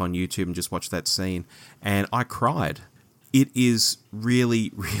that up on YouTube and just watched that scene. And I cried. It is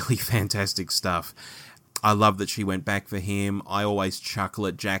really, really fantastic stuff. I love that she went back for him. I always chuckle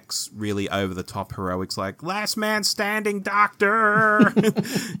at Jack's really over-the-top heroics, like, last man standing, Doctor!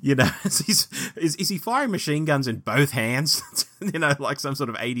 Is he firing machine guns in both hands? Like some sort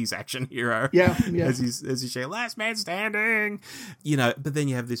of 80s action hero. Yeah. As he's saying, last man standing! But then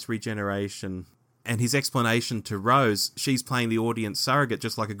you have this regeneration. And his explanation to Rose, she's playing the audience surrogate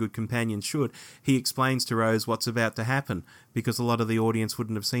just like a good companion should. He explains to Rose what's about to happen because a lot of the audience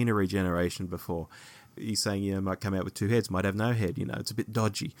wouldn't have seen a regeneration before. He's saying, might come out with 2 heads, might have no head, it's a bit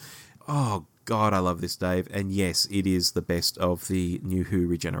dodgy. Oh, God, I love this, Dave. And yes, it is the best of the New Who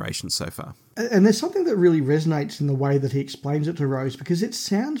regeneration so far. And there's something that really resonates in the way that he explains it to Rose, because it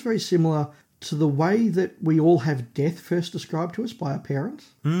sounds very similar to the way that we all have death first described to us by our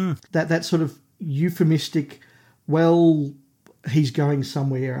parents. That sort of euphemistic, well, he's going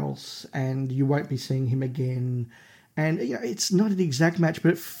somewhere else and you won't be seeing him again. And it's not an exact match,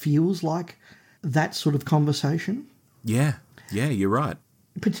 but it feels like that sort of conversation. Yeah, you're right.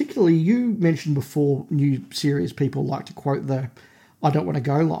 Particularly, you mentioned before, new series people like to quote the I don't want to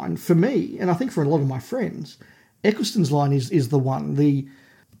go line. For me, and I think for a lot of my friends, Eccleston's line is the one.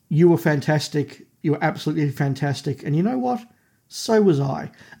 You were fantastic, you were absolutely fantastic, and you know what? So was I.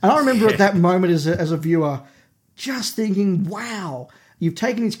 And I remember at that moment as a viewer just thinking, wow, you've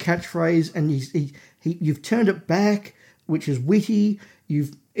taken his catchphrase and you've turned it back, which is witty.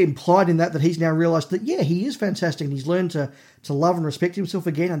 You've implied in that he's now realised that, yeah, he is fantastic and he's learned to love and respect himself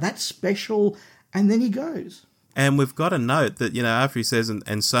again, and that's special. And then he goes. And we've got to note that, after he says,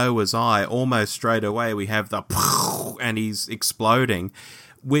 and so was I, almost straight away we have the and he's exploding,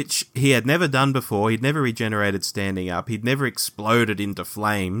 which he had never done before. He'd never regenerated standing up. He'd never exploded into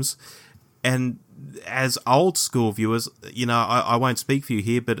flames. And as old school viewers, I won't speak for you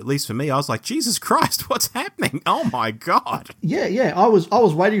here, but at least for me, I was like, Jesus Christ, what's happening? Oh my God. Yeah. I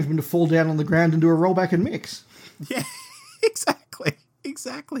was waiting for him to fall down on the ground and do a rollback and mix. Yeah, exactly.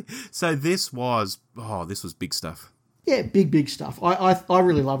 So this was big stuff. Yeah, big stuff. I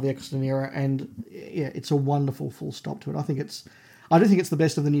really love the Eccleston era, and yeah, it's a wonderful full stop to it. I do think it's the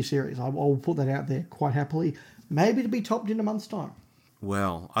best of the new series. I'll put that out there quite happily. Maybe to be topped in a month's time.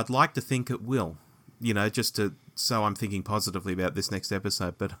 Well, I'd like to think it will. So I'm thinking positively about this next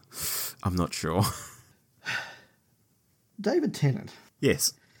episode, but I'm not sure. David Tennant.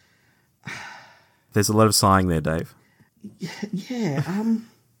 Yes. There's a lot of sighing there, Dave. Yeah.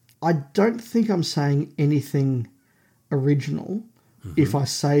 I don't think I'm saying anything original if I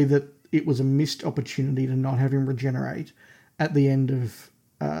say that it was a missed opportunity to not have him regenerate at the end of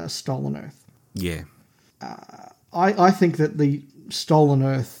Stolen Earth. Yeah. I think that the Stolen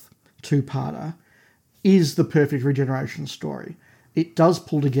Earth two-parter is the perfect regeneration story. It does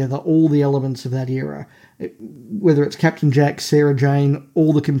pull together all the elements of that era, whether it's Captain Jack, Sarah Jane,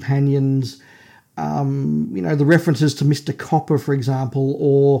 all the companions, the references to Mr. Copper, for example,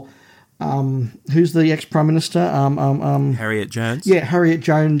 or who's the ex-Prime Minister? Harriet Jones. Yeah, Harriet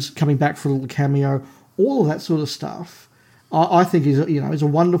Jones coming back for a little cameo. All of that sort of stuff, I think is a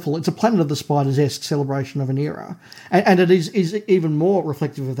wonderful. It's a Planet of the Spiders-esque celebration of an era, and it is even more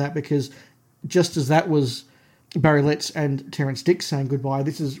reflective of that because just as that was Barry Letts and Terence Dicks saying goodbye,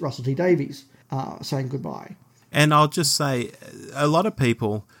 this is Russell T Davies saying goodbye. And I'll just say, a lot of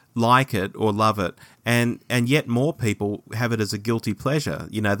people like it or love it, and yet more people have it as a guilty pleasure.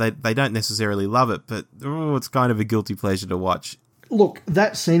 They don't necessarily love it, but it's kind of a guilty pleasure to watch. Look,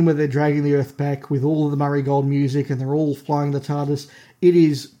 that scene where they're dragging the Earth back with all of the Murray Gold music and they're all flying the TARDIS, it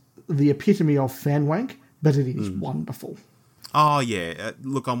is the epitome of fan wank, but it is wonderful. Oh, yeah.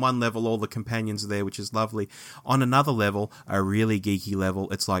 Look, on one level, all the companions are there, which is lovely. On another level, a really geeky level,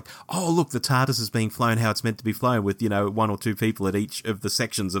 it's like, oh, look, the TARDIS is being flown how it's meant to be flown with, one or two people at each of the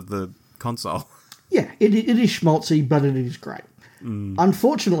sections of the console. Yeah, it is schmaltzy, but it is great.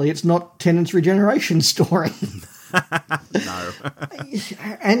 Unfortunately, it's not Tennant's regeneration story. No.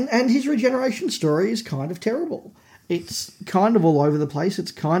 and his regeneration story is kind of terrible. It's kind of all over the place.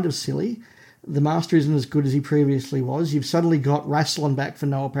 It's kind of silly. The Master isn't as good as he previously was. You've suddenly got Rassilon back for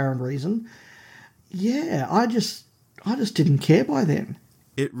no apparent reason. Yeah, I just didn't care by then.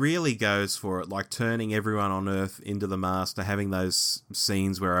 It really goes for it, like turning everyone on Earth into the Master, having those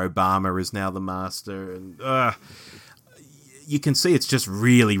scenes where Obama is now the Master, and you can see it's just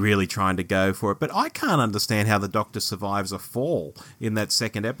really, really trying to go for it. But I can't understand how the Doctor survives a fall in that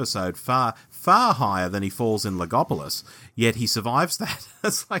second episode, far, far higher than he falls in Legopolis, yet he survives that.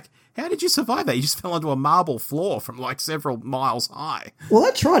 It's like, how did you survive that? You just fell onto a marble floor from like several miles high. Well,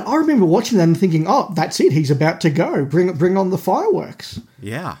 that's right. I remember watching that and thinking, oh, that's it. He's about to go. Bring on the fireworks.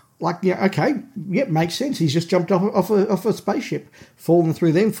 Yeah. Like, yeah, okay. Yep, makes sense. He's just jumped off a spaceship, fallen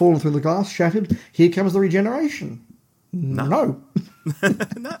through the glass, shattered. Here comes the regeneration. No.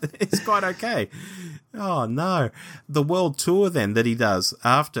 No, it's quite okay. Oh, no. The world tour then that he does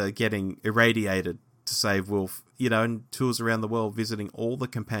after getting irradiated to save Wilf, and tours around the world visiting all the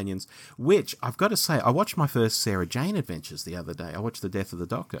companions, which I've got to say, I watched my first Sarah Jane adventures the other day. I watched The Death of the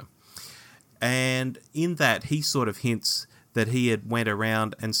Doctor. And in that, he sort of hints that he had went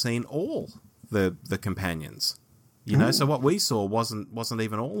around and seen all the companions. So what we saw wasn't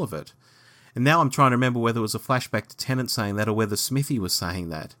even all of it. And now I'm trying to remember whether it was a flashback to Tennant saying that or whether Smithy was saying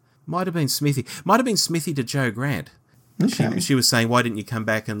that. Might have been Smithy. Might have been Smithy to Joe Grant. Okay. She was saying, why didn't you come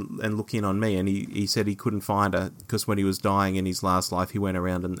back and look in on me? And he said he couldn't find her because when he was dying in his last life, he went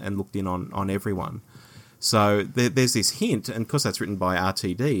around and looked in on everyone. So there's this hint, and because that's written by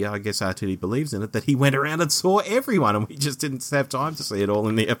RTD, I guess RTD believes in it, that he went around and saw everyone, and we just didn't have time to see it all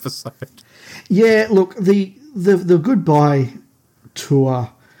in the episode. Yeah, look, the goodbye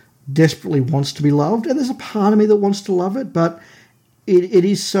tour desperately wants to be loved, and there's a part of me that wants to love it, but it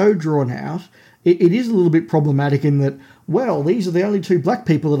is so drawn out. It is a little bit problematic in that, well, these are the only two black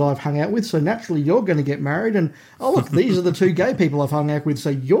people that I've hung out with, so naturally you're going to get married, and, oh, look, these are the two gay people I've hung out with, so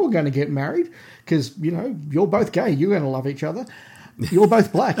you're going to get married, because, you're both gay, you're going to love each other. You're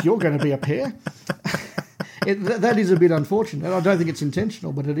both black, you're going to be a pair. That is a bit unfortunate. I don't think it's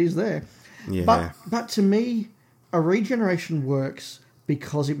intentional, but it is there. Yeah. But to me, a regeneration works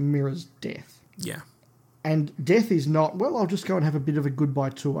because it mirrors death. Yeah. And death is not, well, I'll just go and have a bit of a goodbye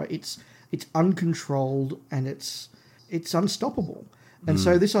tour. It's uncontrolled and it's unstoppable. And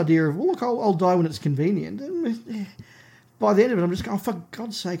so this idea of, well, look, I'll die when it's convenient. And by the end of it, I'm just going, oh, for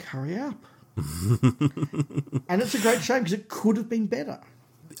God's sake, hurry up. And it's a great shame because it could have been better.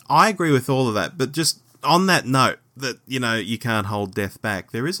 I agree with all of that, but just on that note that, you can't hold death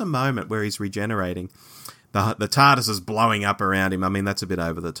back, there is a moment where he's regenerating. The TARDIS is blowing up around him. I mean, that's a bit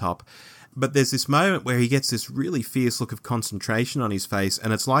over the top. But there's this moment where he gets this really fierce look of concentration on his face,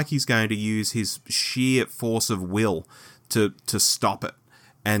 and it's like he's going to use his sheer force of will to stop it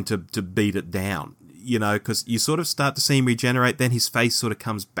and to beat it down. Because you sort of start to see him regenerate, then his face sort of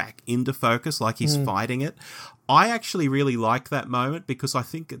comes back into focus like he's fighting it. I actually really like that moment because I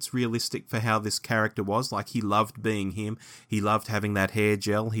think it's realistic for how this character was. Like, he loved being him. He loved having that hair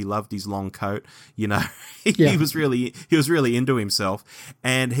gel. He loved his long coat. He was really into himself,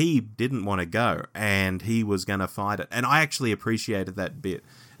 and he didn't want to go, and he was going to fight it. And I actually appreciated that bit,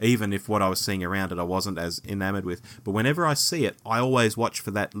 even if what I was seeing around it I wasn't as enamored with. But whenever I see it, I always watch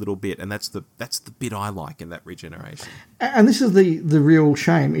for that little bit, and that's the bit I like in that regeneration. And this is the real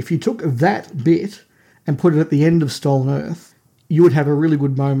shame. If you took that bit and put it at the end of Stolen Earth, you would have a really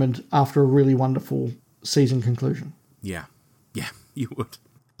good moment after a really wonderful season conclusion. Yeah, you would.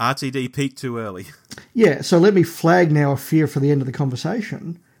 RTD peaked too early. Yeah, so let me flag now a fear for the end of the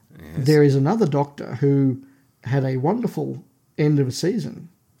conversation. Yes. There is another Doctor who had a wonderful end of a season,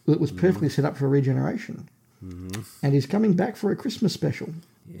 that was perfectly set up for regeneration. And he's coming back for a Christmas special.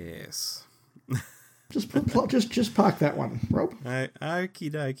 Yes. Just park that one, Rob.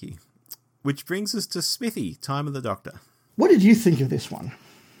 Okie dokie. Which brings us to Smithy, Time of the Doctor. What did you think of this one?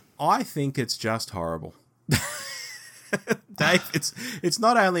 I think it's just horrible. Dave, it's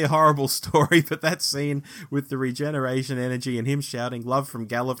not only a horrible story, but that scene with the regeneration energy and him shouting "Love from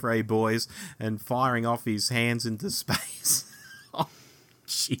Gallifrey, boys," and firing off his hands into space. Oh,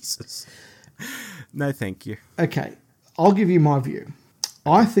 Jesus. No, thank you. Okay, I'll give you my view.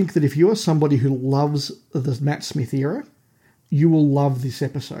 I think that if you're somebody who loves the Matt Smith era, you will love this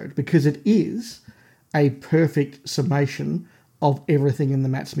episode because it is a perfect summation of everything in the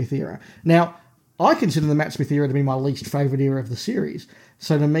Matt Smith era. Now, I consider the Matt Smith era to be my least favourite era of the series.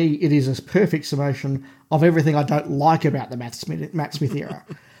 So to me, it is a perfect summation of everything I don't like about the Matt Smith era.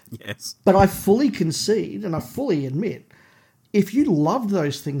 Yes. But I fully concede and I fully admit, if you loved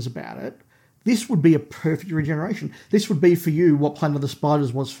those things about it, this would be a perfect regeneration. This would be for you what Planet of the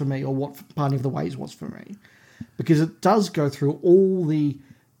Spiders was for me or what Parting of the Ways was for me. Because it does go through all the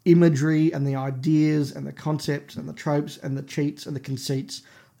imagery and the ideas and the concepts and the tropes and the cheats and the conceits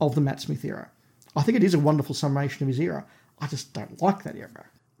of the Matt Smith era. I think it is a wonderful summation of his era. I just don't like that era.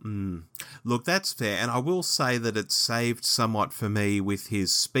 Look, that's fair. And I will say that it saved somewhat for me with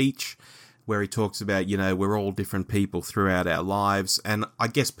his speech where he talks about, we're all different people throughout our lives. And I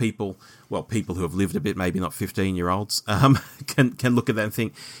guess people who have lived a bit, maybe not 15-year-olds, can look at that and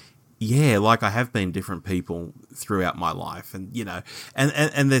think, yeah, like I have been different people throughout my life. And,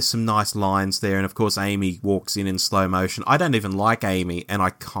 and there's some nice lines there. And, of course, Amy walks in slow motion. I don't even like Amy, and I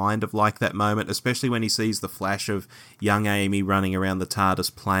kind of like that moment, especially when he sees the flash of young Amy running around the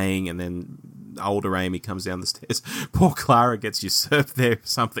TARDIS playing, and then older Amy comes down the stairs. Poor Clara gets usurped there for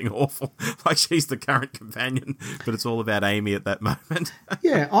something awful, like she's the current companion, but it's all about Amy at that moment.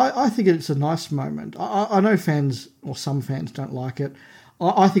 Yeah, I think it's a nice moment. I know fans, or some fans, don't like it.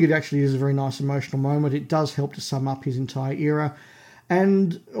 I think it actually is a very nice emotional moment. It does help to sum up his entire era.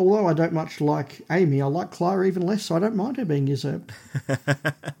 And although I don't much like Amy, I like Clara even less, so I don't mind her being usurped.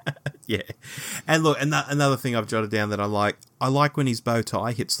 Yeah. And look, another thing I've jotted down that I like when his bow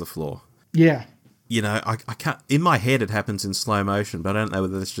tie hits the floor. Yeah. I can't, in my head it happens in slow motion, but I don't know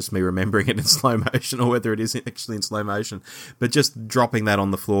whether it's just me remembering it in slow motion or whether it is actually in slow motion. But just dropping that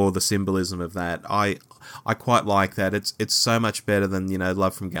on the floor, the symbolism of that, I quite like that. It's so much better than,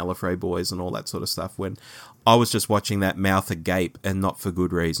 Love from Gallifrey Boys and all that sort of stuff, when I was just watching that mouth agape and not for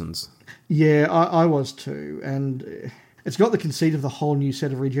good reasons. Yeah, I was too. And it's got the conceit of the whole new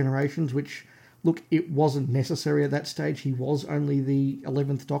set of regenerations, which... Look, it wasn't necessary at that stage. He was only the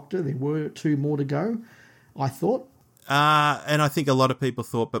 11th Doctor. There were 2 more to go, I thought. And I think a lot of people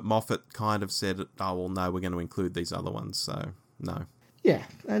thought, but Moffat kind of said, oh, well, no, we're going to include these other ones, so no. Yeah,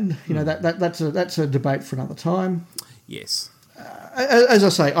 and, that's a debate for another time. Yes. As I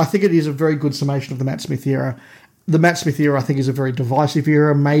say, I think it is a very good summation of the Matt Smith era. The Matt Smith era, I think, is a very divisive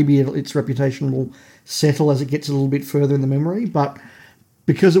era. Maybe its reputation will settle as it gets a little bit further in the memory, but...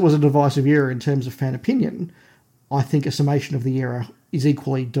 Because it was a divisive era in terms of fan opinion, I think a summation of the era is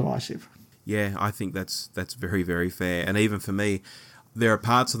equally divisive. Yeah, I think that's very, very fair. And even for me, there are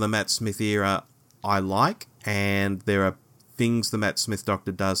parts of the Matt Smith era I like, and there are things the Matt Smith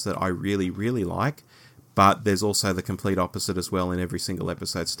Doctor does that I really, really like. But there's also the complete opposite as well in every single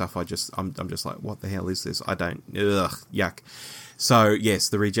episode. Stuff I'm just like, what the hell is this? Yuck. So yes,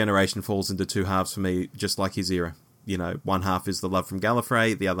 the regeneration falls into 2 halves for me, just like his era. One half is the love from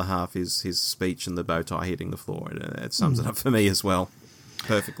Gallifrey, the other half is his speech and the bow tie hitting the floor. It sums it up for me as well.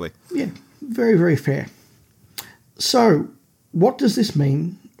 Perfectly. Yeah, very, very fair. So, what does this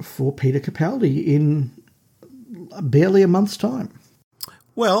mean for Peter Capaldi in barely a month's time?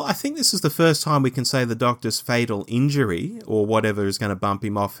 Well, I think this is the first time we can say the Doctor's fatal injury, or whatever is going to bump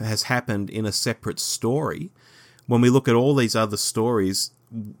him off, has happened in a separate story. When we look at all these other stories,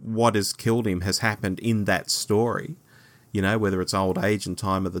 what has killed him has happened in that story. Whether it's old age and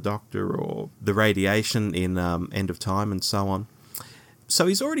Time of the Doctor or the radiation in End of Time and so on. So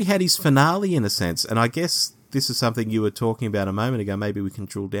he's already had his finale in a sense, and I guess this is something you were talking about a moment ago. Maybe we can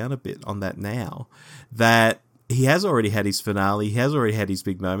drill down a bit on that now. That he has already had his finale, he has already had his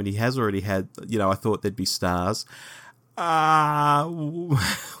big moment, he has already had, I thought there'd be stars.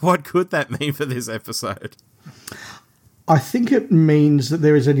 What could that mean for this episode? I think it means that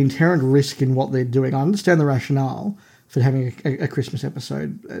there is an inherent risk in what they're doing. I understand the rationale for having a Christmas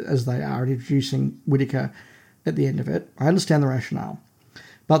episode as they are, introducing Whittaker at the end of it. I understand the rationale.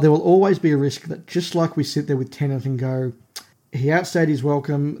 But there will always be a risk that just like we sit there with Tennant and go, he outstayed his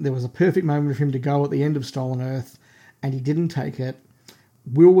welcome, there was a perfect moment for him to go at the end of Stolen Earth, and he didn't take it.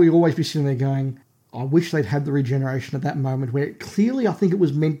 will we always be sitting there going, I wish they'd had the regeneration at that moment where clearly I think it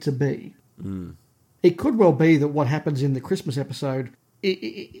was meant to be. Mm. It could well be that what happens in the Christmas episode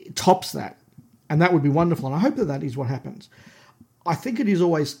it tops that, and that would be wonderful, and I hope that that is what happens. I think it is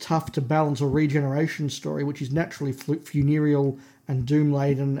always tough to balance a regeneration story, which is naturally funereal and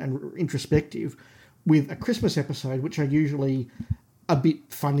doom-laden and introspective, with a Christmas episode, which are usually a bit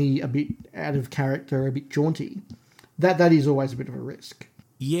funny, a bit out of character, a bit jaunty. That is always a bit of a risk.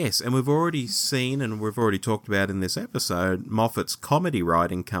 Yes, and we've already seen, and we've already talked about in this episode, Moffat's comedy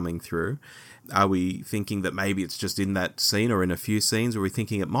writing coming through. Are we thinking that maybe it's just in that scene or in a few scenes? Or are we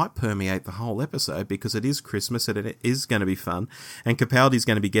thinking it might permeate the whole episode because it is Christmas and it is going to be fun? And Capaldi's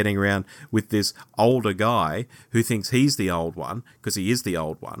going to be getting around with this older guy who thinks he's the old one, because he is the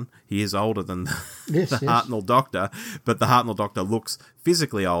old one. He is older than the Hartnell Doctor, but the Hartnell Doctor looks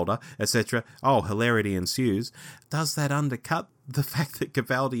physically older, etc. Oh, hilarity ensues. Does that undercut the fact that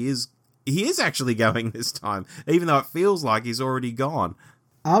Capaldi is actually going this time, even though it feels like he's already gone?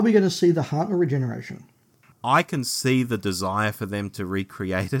 Are we going to see the Hartnell regeneration? I can see the desire for them to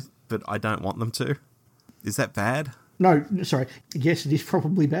recreate it, but I don't want them to. Is that bad? No, sorry. Yes, it is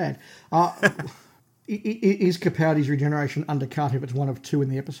probably bad. Is Capaldi's regeneration undercut if it's one of two in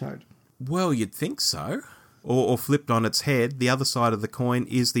the episode? Well, you'd think so. Or flipped on its head, the other side of the coin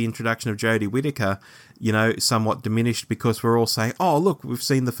is the introduction of Jodie Whittaker, somewhat diminished because we're all saying, oh, look, we've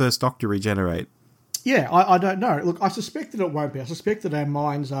seen the first Doctor regenerate. Yeah, I don't know. Look, I suspect that it won't be. I suspect that our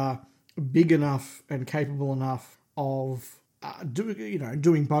minds are big enough and capable enough of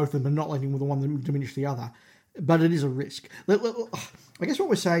doing both of them and not letting the one diminish the other. But it is a risk. I guess what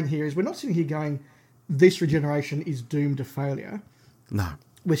we're saying here is we're not sitting here going, this regeneration is doomed to failure. No.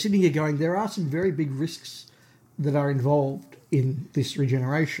 We're sitting here going, there are some very big risks that are involved in this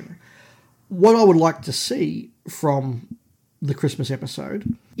regeneration. What I would like to see from the Christmas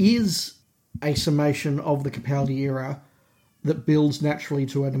episode is a summation of the Capaldi era that builds naturally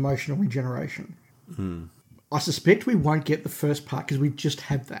to an emotional regeneration. Mm. I suspect we won't get the first part because we just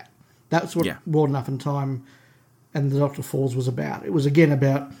had that. That's what More Than Enough in Time and The Doctor Falls was about. It was, again,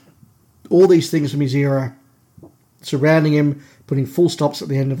 about all these things from his era surrounding him, putting full stops at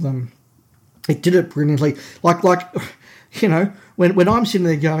the end of them. It did it brilliantly. Like when I'm sitting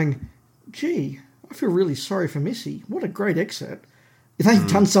there going, gee, I feel really sorry for Missy. What a great excerpt. They've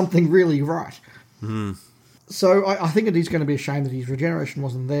done something really right. Mm. So I think it is going to be a shame that his regeneration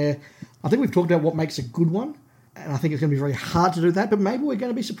wasn't there. I think we've talked about what makes a good one, and I think it's going to be very hard to do that, but maybe we're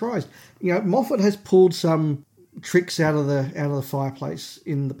going to be surprised. Moffat has pulled some tricks out of the fireplace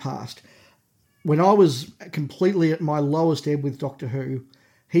in the past. When I was completely at my lowest ebb with Doctor Who,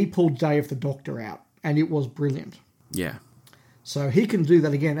 he pulled Day of the Doctor out, and it was brilliant. Yeah. So he can do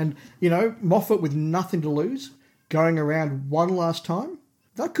that again. And, Moffat with nothing to lose, going around one last time,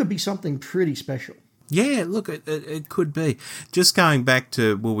 that could be something pretty special. Yeah, look, it could be. Just going back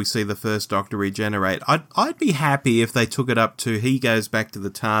to, will we see the first Doctor regenerate? I'd be happy if they took it up to, he goes back to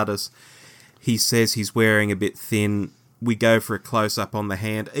the TARDIS, he says he's wearing a bit thin, we go for a close-up on the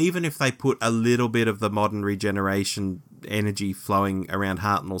hand, even if they put a little bit of the modern regeneration energy flowing around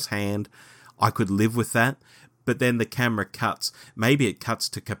Hartnell's hand, I could live with that. But then the camera cuts, maybe it cuts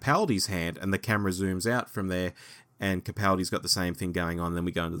to Capaldi's hand and the camera zooms out from there and Capaldi's got the same thing going on, then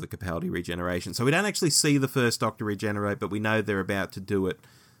we go into the Capaldi regeneration. So we don't actually see the first Doctor regenerate, but we know they're about to do it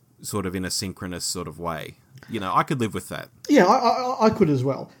sort of in a synchronous sort of way. I could live with that. Yeah, I could as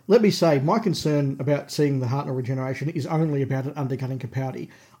well. Let me say, my concern about seeing the Hartnell regeneration is only about it undercutting Capaldi.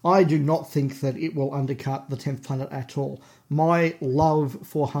 I do not think that it will undercut the 10th Planet at all. My love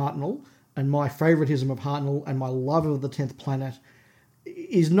for Hartnell and my favouritism of Hartnell and my love of the 10th Planet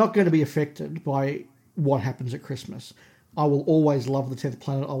is not going to be affected by what happens at Christmas. I will always love the 10th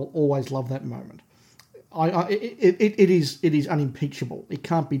Planet. I will always love that moment. It is unimpeachable. It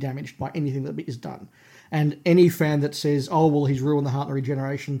can't be damaged by anything that is done. And any fan that says, oh, well, he's ruined the Hartnell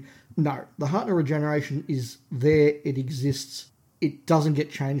regeneration, no. The Hartnell regeneration is there. It exists. It doesn't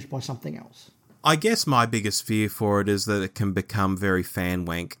get changed by something else. I guess my biggest fear for it is that it can become very fan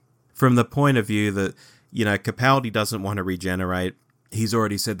wank. From the point of view that, Capaldi doesn't want to regenerate. He's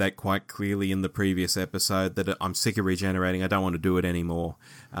already said that quite clearly in the previous episode, that I'm sick of regenerating, I don't want to do it anymore.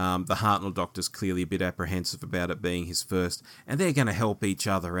 The Hartnell Doctor's clearly a bit apprehensive about it being his first, and they're going to help each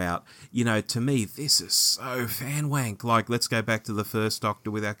other out. To me, this is so fan wank. Like, let's go back to the first Doctor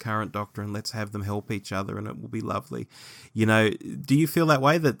with our current Doctor and let's have them help each other and it will be lovely. Do you feel that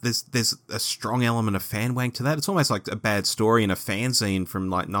way, that there's a strong element of fan wank to that? It's almost like a bad story in a fanzine from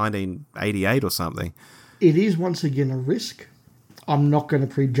like 1988 or something. It is once again a risk. I'm not going to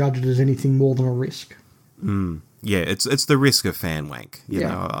prejudge it as anything more than a risk. Mm. Yeah, it's the risk of fan wank. You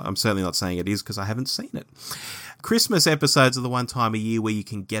know, I'm certainly not saying it is because I haven't seen it. Christmas episodes are the one time a year where you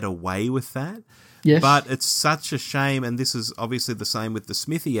can get away with that. Yes. But it's such a shame, and this is obviously the same with the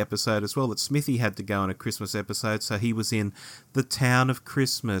Smithy episode as well, that Smithy had to go on a Christmas episode, so he was in the town of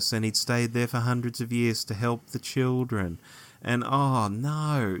Christmas, and he'd stayed there for hundreds of years to help the children. And, oh,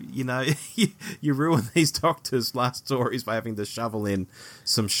 no, you know, you ruin these doctors' last stories by having to shovel in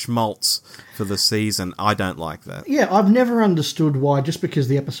some schmaltz for the season. I don't like that. Yeah, I've never understood why, just because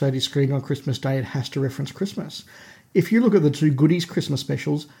the episode is screened on Christmas Day, it has to reference Christmas. If you look at the two Goodies Christmas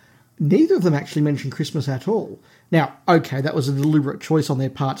specials, neither of them actually mention Christmas at all. Now, okay, that was a deliberate choice on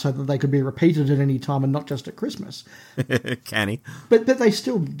their part so that they could be repeated at any time and not just at Christmas. Canny. But they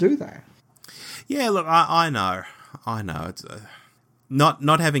still do that. Yeah, look, I know. It's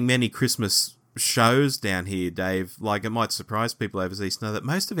not having many Christmas shows down here, Dave. Like, it might surprise people overseas to know that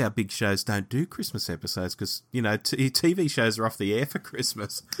most of our big shows don't do Christmas episodes because, you know, TV shows are off the air for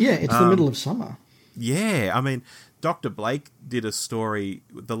Christmas. Yeah, it's the middle of summer. Yeah, I mean, Dr. Blake did a story,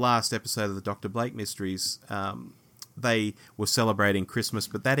 the last episode of the Dr. Blake Mysteries, they were celebrating Christmas,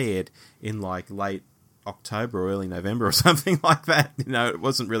 but that aired in like late October or early November or something like that. You know, it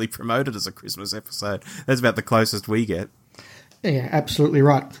wasn't really promoted as a Christmas episode. That's about the closest we get. Yeah, absolutely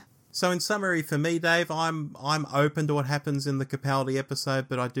right. So in summary for me, Dave, I'm open to what happens in the Capaldi episode,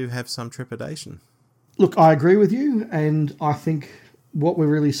 but I do have some trepidation. Look, I agree with you, and I think what we're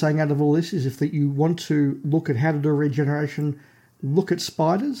really saying out of all this is if that you want to look at how to do a regeneration, look at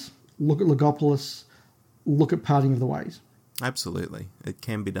Spiders, look at Logopolis, look at Parting of the Ways. Absolutely. It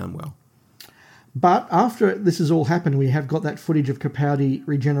can be done well. But after this has all happened, we have got that footage of Capaldi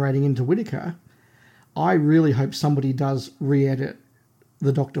regenerating into Whittaker. I really hope somebody does re-edit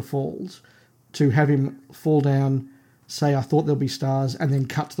The Doctor Falls to have him fall down, say, I thought there'll be stars, and then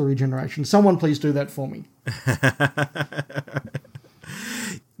cut to the regeneration. Someone please do that for me.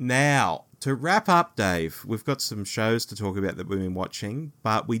 Now, to wrap up, Dave, we've got some shows to talk about that we've been watching,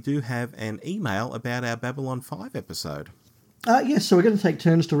 but we do have an email about our Babylon 5 episode. Yes, so we're going to take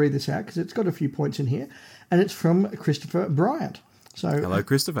turns to read this out because it's got a few points in here, and it's from Christopher Bryant. So, hello,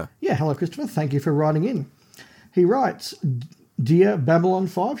 Christopher. Yeah, hello, Christopher. Thank you for writing in. He writes, Dear Babylon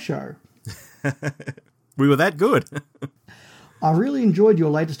 5 show. We were that good. I really enjoyed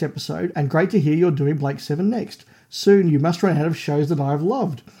your latest episode, and great to hear you're doing Blake 7 next. Soon you must run out of shows that I have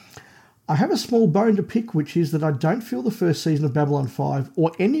loved. I have a small bone to pick, which is that I don't feel the first season of Babylon 5,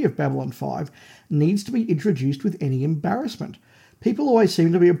 or any of Babylon 5, needs to be introduced with any embarrassment. People always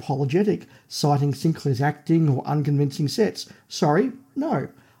seem to be apologetic, citing Sinclair's acting or unconvincing sets. Sorry, no,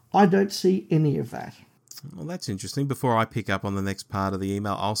 I don't see any of that. Well, that's interesting. Before I pick up on the next part of the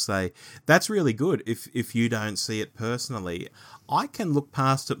email, I'll say that's really good if you don't see it personally. I can look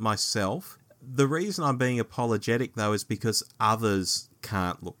past it myself. The reason I'm being apologetic, though, is because others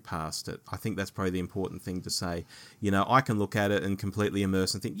can't look past it. I think that's probably the important thing to say. You know, I can look at it and completely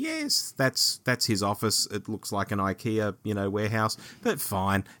immerse and think, yes, that's his office. It looks like an IKEA, warehouse, but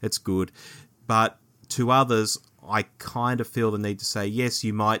fine, it's good. But to others, I kind of feel the need to say, yes,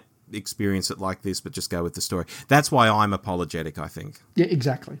 you might experience it like this, but just go with the story. That's why I'm apologetic, I think. Yeah,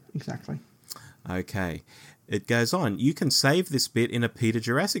 exactly. Okay. It goes on. You can save this bit in a Peter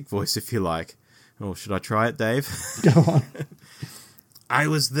Jurassic voice if you like. Or should I try it, Dave? Go on. I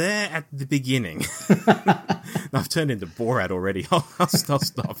was there at the beginning. I've turned into Borat already. I'll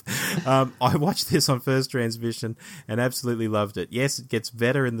stop. I watched this on first transmission and absolutely loved it. Yes, it gets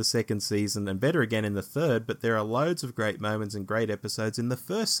better in the second season and better again in the third, but there are loads of great moments and great episodes in the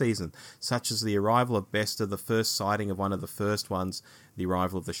first season, such as the arrival of Bester, the first sighting of one of the first ones, the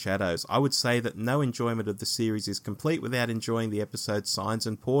arrival of the Shadows. I would say that no enjoyment of the series is complete without enjoying the episode Signs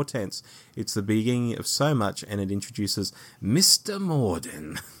and Portents. It's the beginning of so much, and it introduces Mr.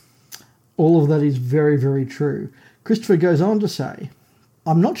 Morden. All of that is very, very true. Christopher goes on to say,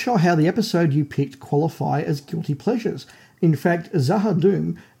 I'm not sure how the episode you picked qualify as guilty pleasures. In fact,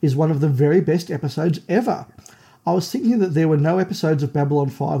 Zahadum is one of the very best episodes ever. I was thinking that there were no episodes of Babylon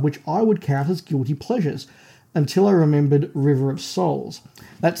 5 which I would count as guilty pleasures, until I remembered River of Souls.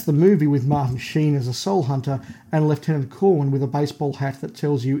 That's the movie with Martin Sheen as a soul hunter and Lieutenant Corwin with a baseball hat that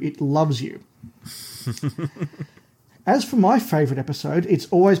tells you it loves you. As for my favourite episode, it's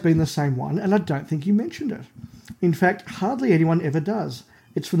always been the same one, and I don't think you mentioned it. In fact, hardly anyone ever does.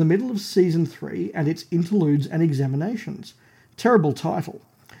 It's from the middle of Season 3, and it's Interludes and Examinations. Terrible title.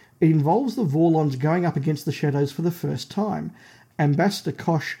 It involves the Vorlons going up against the Shadows for the first time, Ambassador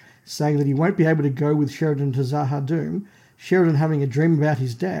Kosh saying that he won't be able to go with Sheridan to Zahadum, Sheridan having a dream about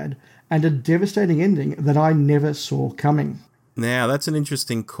his dad, and a devastating ending that I never saw coming. Now, that's an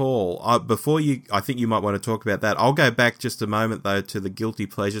interesting call. I think you might want to talk about that. I'll go back just a moment, though, to the Guilty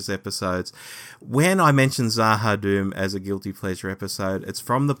Pleasures episodes. When I mention Zahadum as a Guilty Pleasure episode, it's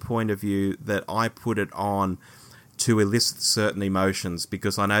from the point of view that I put it on to elicit certain emotions,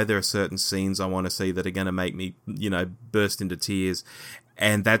 because I know there are certain scenes I want to see that are going to make me, burst into tears.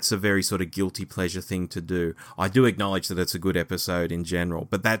 And that's a very sort of guilty pleasure thing to do. I do acknowledge that it's a good episode in general,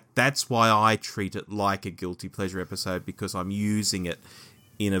 but that's why I treat it like a guilty pleasure episode, because I'm using it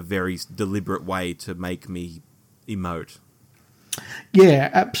in a very deliberate way to make me emote.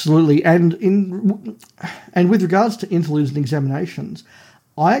 Yeah, absolutely. And with regards to interludes and examinations,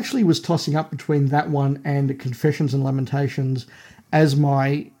 I actually was tossing up between that one and Confessions and Lamentations as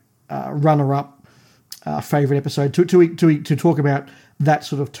my runner-up favourite episode to talk about that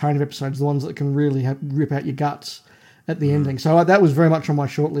sort of tone of episodes, the ones that can really rip out your guts at the ending. So that was very much on my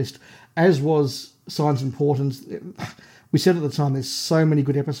shortlist, as was Signs and Portents. We said at the time, there's so many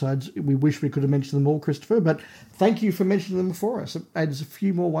good episodes. We wish we could have mentioned them all, Christopher, but thank you for mentioning them for us. It adds a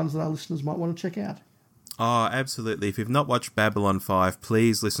few more ones that our listeners might want to check out. Oh, absolutely. If you've not watched Babylon 5,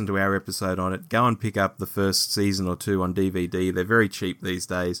 please listen to our episode on it. Go and pick up the first season or two on DVD. They're very cheap these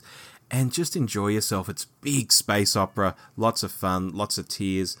days. And just enjoy yourself. It's big space opera, lots of fun, lots of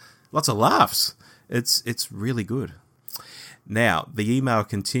tears, lots of laughs. It's really good. Now, the email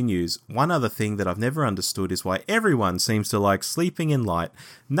continues. One other thing that I've never understood is why everyone seems to like Sleeping in Light.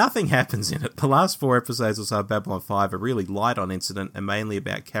 Nothing happens in it. The last 4 episodes or so of Babylon 5 are really light on incident and mainly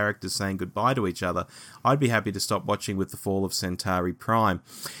about characters saying goodbye to each other. I'd be happy to stop watching with the fall of Centauri Prime.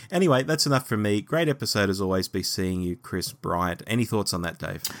 Anyway, that's enough from me. Great episode as always. Be seeing you, Chris Bryant. Any thoughts on that,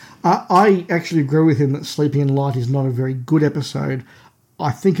 Dave? I actually agree with him that Sleeping in Light is not a very good episode.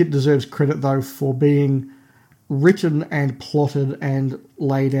 I think it deserves credit, though, for being written and plotted and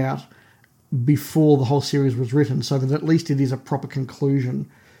laid out before the whole series was written, so that at least it is a proper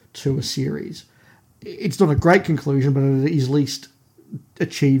conclusion to a series. It's not a great conclusion, but it at least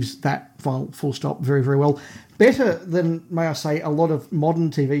achieves that final full stop very, very well. Better than, may I say, a lot of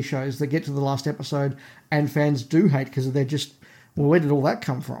modern TV shows that get to the last episode and fans do hate because they're just, well, where did all that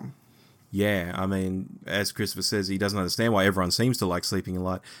come from? Yeah, I mean, as Christopher says, he doesn't understand why everyone seems to like Sleeping in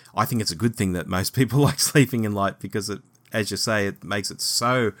Light. I think it's a good thing that most people like Sleeping in Light because, it, as you say, it makes it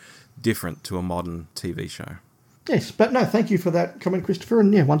so different to a modern TV show. Yes, but no, thank you for that comment, Christopher.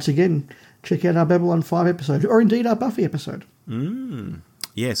 And yeah, once again, check out our Babylon 5 episode, or indeed our Buffy episode.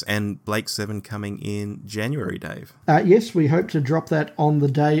 Yes, and Blake 7 coming in January, Dave. Yes, we hope to drop that on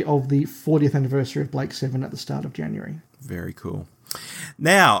the day of the 40th anniversary of Blake 7 at the start of January. Very cool.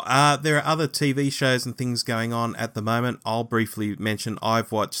 Now, there are other TV shows and things going on at the moment. I'll briefly mention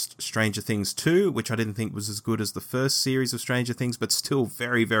I've watched Stranger Things 2, which I didn't think was as good as the first series of Stranger Things, but still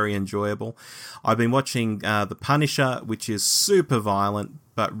very, very enjoyable. I've been watching The Punisher, which is super violent,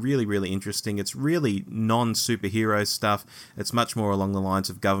 but really, really interesting. It's really non-superhero stuff. It's much more along the lines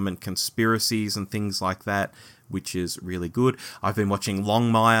of government conspiracies and things like that, which is really good. I've been watching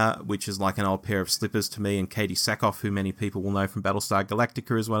Longmire, which is like an old pair of slippers to me, and Katie Sackhoff, who many people will know from Battlestar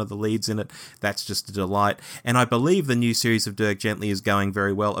Galactica, is one of the leads in it. That's just a delight. And I believe the new series of Dirk Gently is going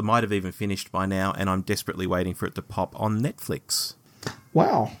very well. It might have even finished by now, and I'm desperately waiting for it to pop on Netflix.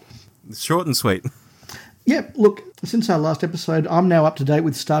 Wow. It's short and sweet. Yeah, look, since our last episode, I'm now up to date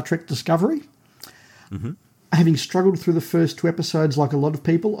with Star Trek Discovery. Mm-hmm. Having struggled through the first 2 episodes like a lot of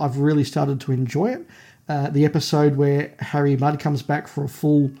people, I've really started to enjoy it. The episode where Harry Mudd comes back for a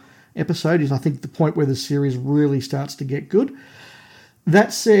full episode is, I think, the point where the series really starts to get good.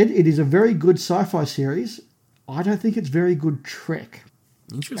 That said, it is a very good sci-fi series. I don't think it's very good Trek.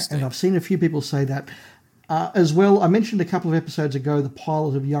 Interesting. And I've seen a few people say that. As well, I mentioned a couple of episodes ago the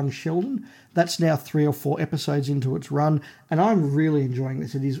pilot of Young Sheldon. That's now 3 or 4 episodes into its run, and I'm really enjoying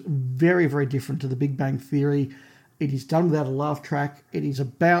this. It is very, very different to The Big Bang Theory. It is done without a laugh track. It is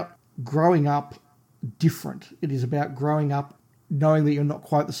about growing up different. It is about growing up knowing that you're not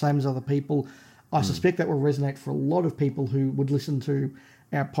quite the same as other people. I suspect that will resonate for a lot of people who would listen to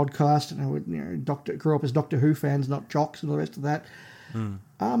our podcast and who would, grew up as Doctor Who fans, not jocks and the rest of that.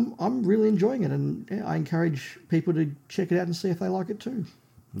 I'm really enjoying it, and I encourage people to check it out and see if they like it too.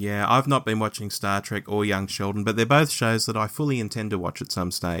 Yeah, I've not been watching Star Trek or Young Sheldon, but they're both shows that I fully intend to watch at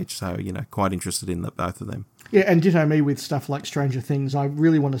some stage, so, quite interested in both of them. Yeah, and ditto me with stuff like Stranger Things. I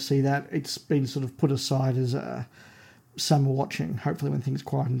really want to see that. It's been sort of put aside as summer watching, hopefully when things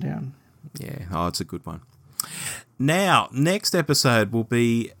quieten down. Yeah, it's a good one. Now, next episode will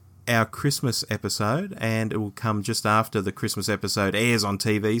be our Christmas episode, and it will come just after the Christmas episode airs on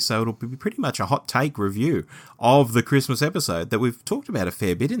TV, so it'll be pretty much a hot take review of the Christmas episode that we've talked about a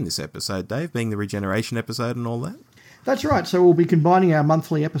fair bit in this episode, Dave, being the regeneration episode and all that. That's right. So we'll be combining our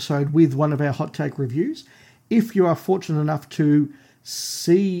monthly episode with one of our hot take reviews. If you are fortunate enough to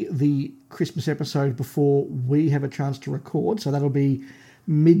see the Christmas episode before we have a chance to record, so that'll be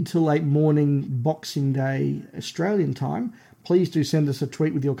mid to late morning Boxing Day Australian time, please do send us a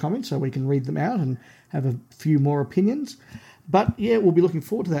tweet with your comments so we can read them out and have a few more opinions. But yeah, we'll be looking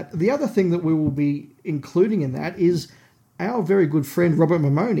forward to that. The other thing that we will be including in that is our very good friend Robert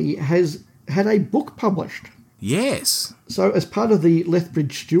Mamoni has had a book published. Yes. So as part of the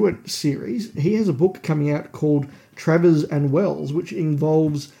Lethbridge Stewart series, he has a book coming out called Travers and Wells, which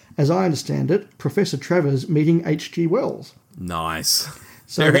involves, as I understand it, Professor Travers meeting H.G. Wells. Nice.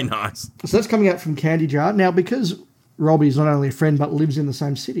 Very nice. So that's coming out from Candy Jar. Now, because Robbie is not only a friend but lives in the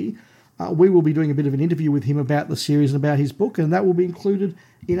same city, we will be doing a bit of an interview with him about the series and about his book, and that will be included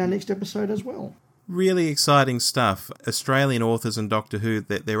in our next episode as well. Really exciting stuff. Australian authors and Doctor Who,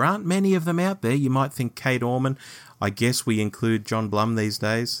 there aren't many of them out there. You might think Kate Orman. I guess we include John Blum these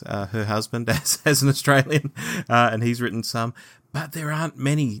days, her husband, as an Australian, and he's written some. But there aren't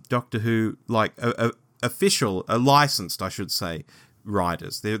many Doctor Who, like official, licensed, I should say,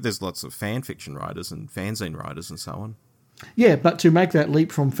 writers. There's lots of fan fiction writers and fanzine writers and so on. Yeah, but to make that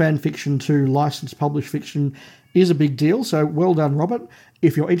leap from fan fiction to licensed published fiction is a big deal, so well done, Robert.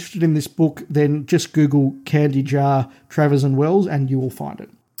 If you're interested in this book, then just Google Candy Jar, Travers and Wells, and you will find it.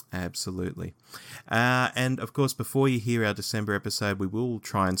 Absolutely. And, of course, before you hear our December episode, we will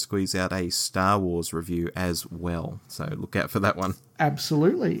try and squeeze out a Star Wars review as well. So look out for that one.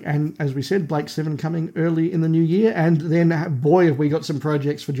 Absolutely. And as we said, Blake 7 coming early in the new year. And then, boy, have we got some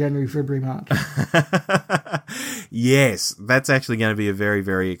projects for January, February, March. Yes, that's actually going to be a very,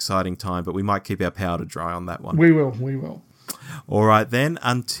 very exciting time, but we might keep our powder dry on that one. We will. All right, then,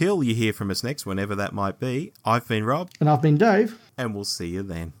 until you hear from us next, whenever that might be, I've been Rob. And I've been Dave. And we'll see you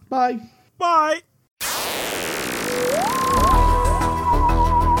then. Bye. Bye.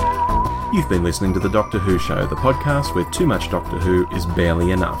 You've been listening to The Doctor Who Show, the podcast where too much Doctor Who is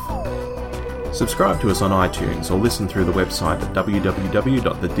barely enough. Subscribe to us on iTunes or listen through the website at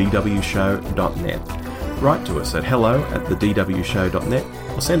www.thedwshow.net. Write to us at hello@thedwshow.net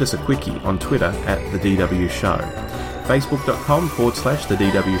or send us a quickie on Twitter @thedwshow. Facebook.com/The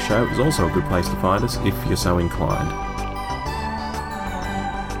DW Show is also a good place to find us if you're so inclined.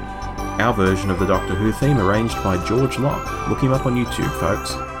 Our version of the Doctor Who theme arranged by George Locke. Look him up on YouTube,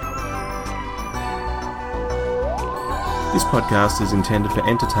 folks. This podcast is intended for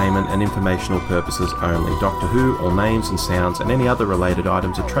entertainment and informational purposes only. Doctor Who, all names and sounds, and any other related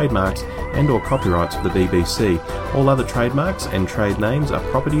items are trademarks and/or copyrights of the BBC. All other trademarks and trade names are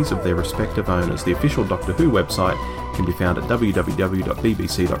properties of their respective owners. The official Doctor Who website can be found at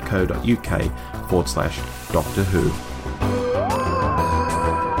www.bbc.co.uk/Doctor Who.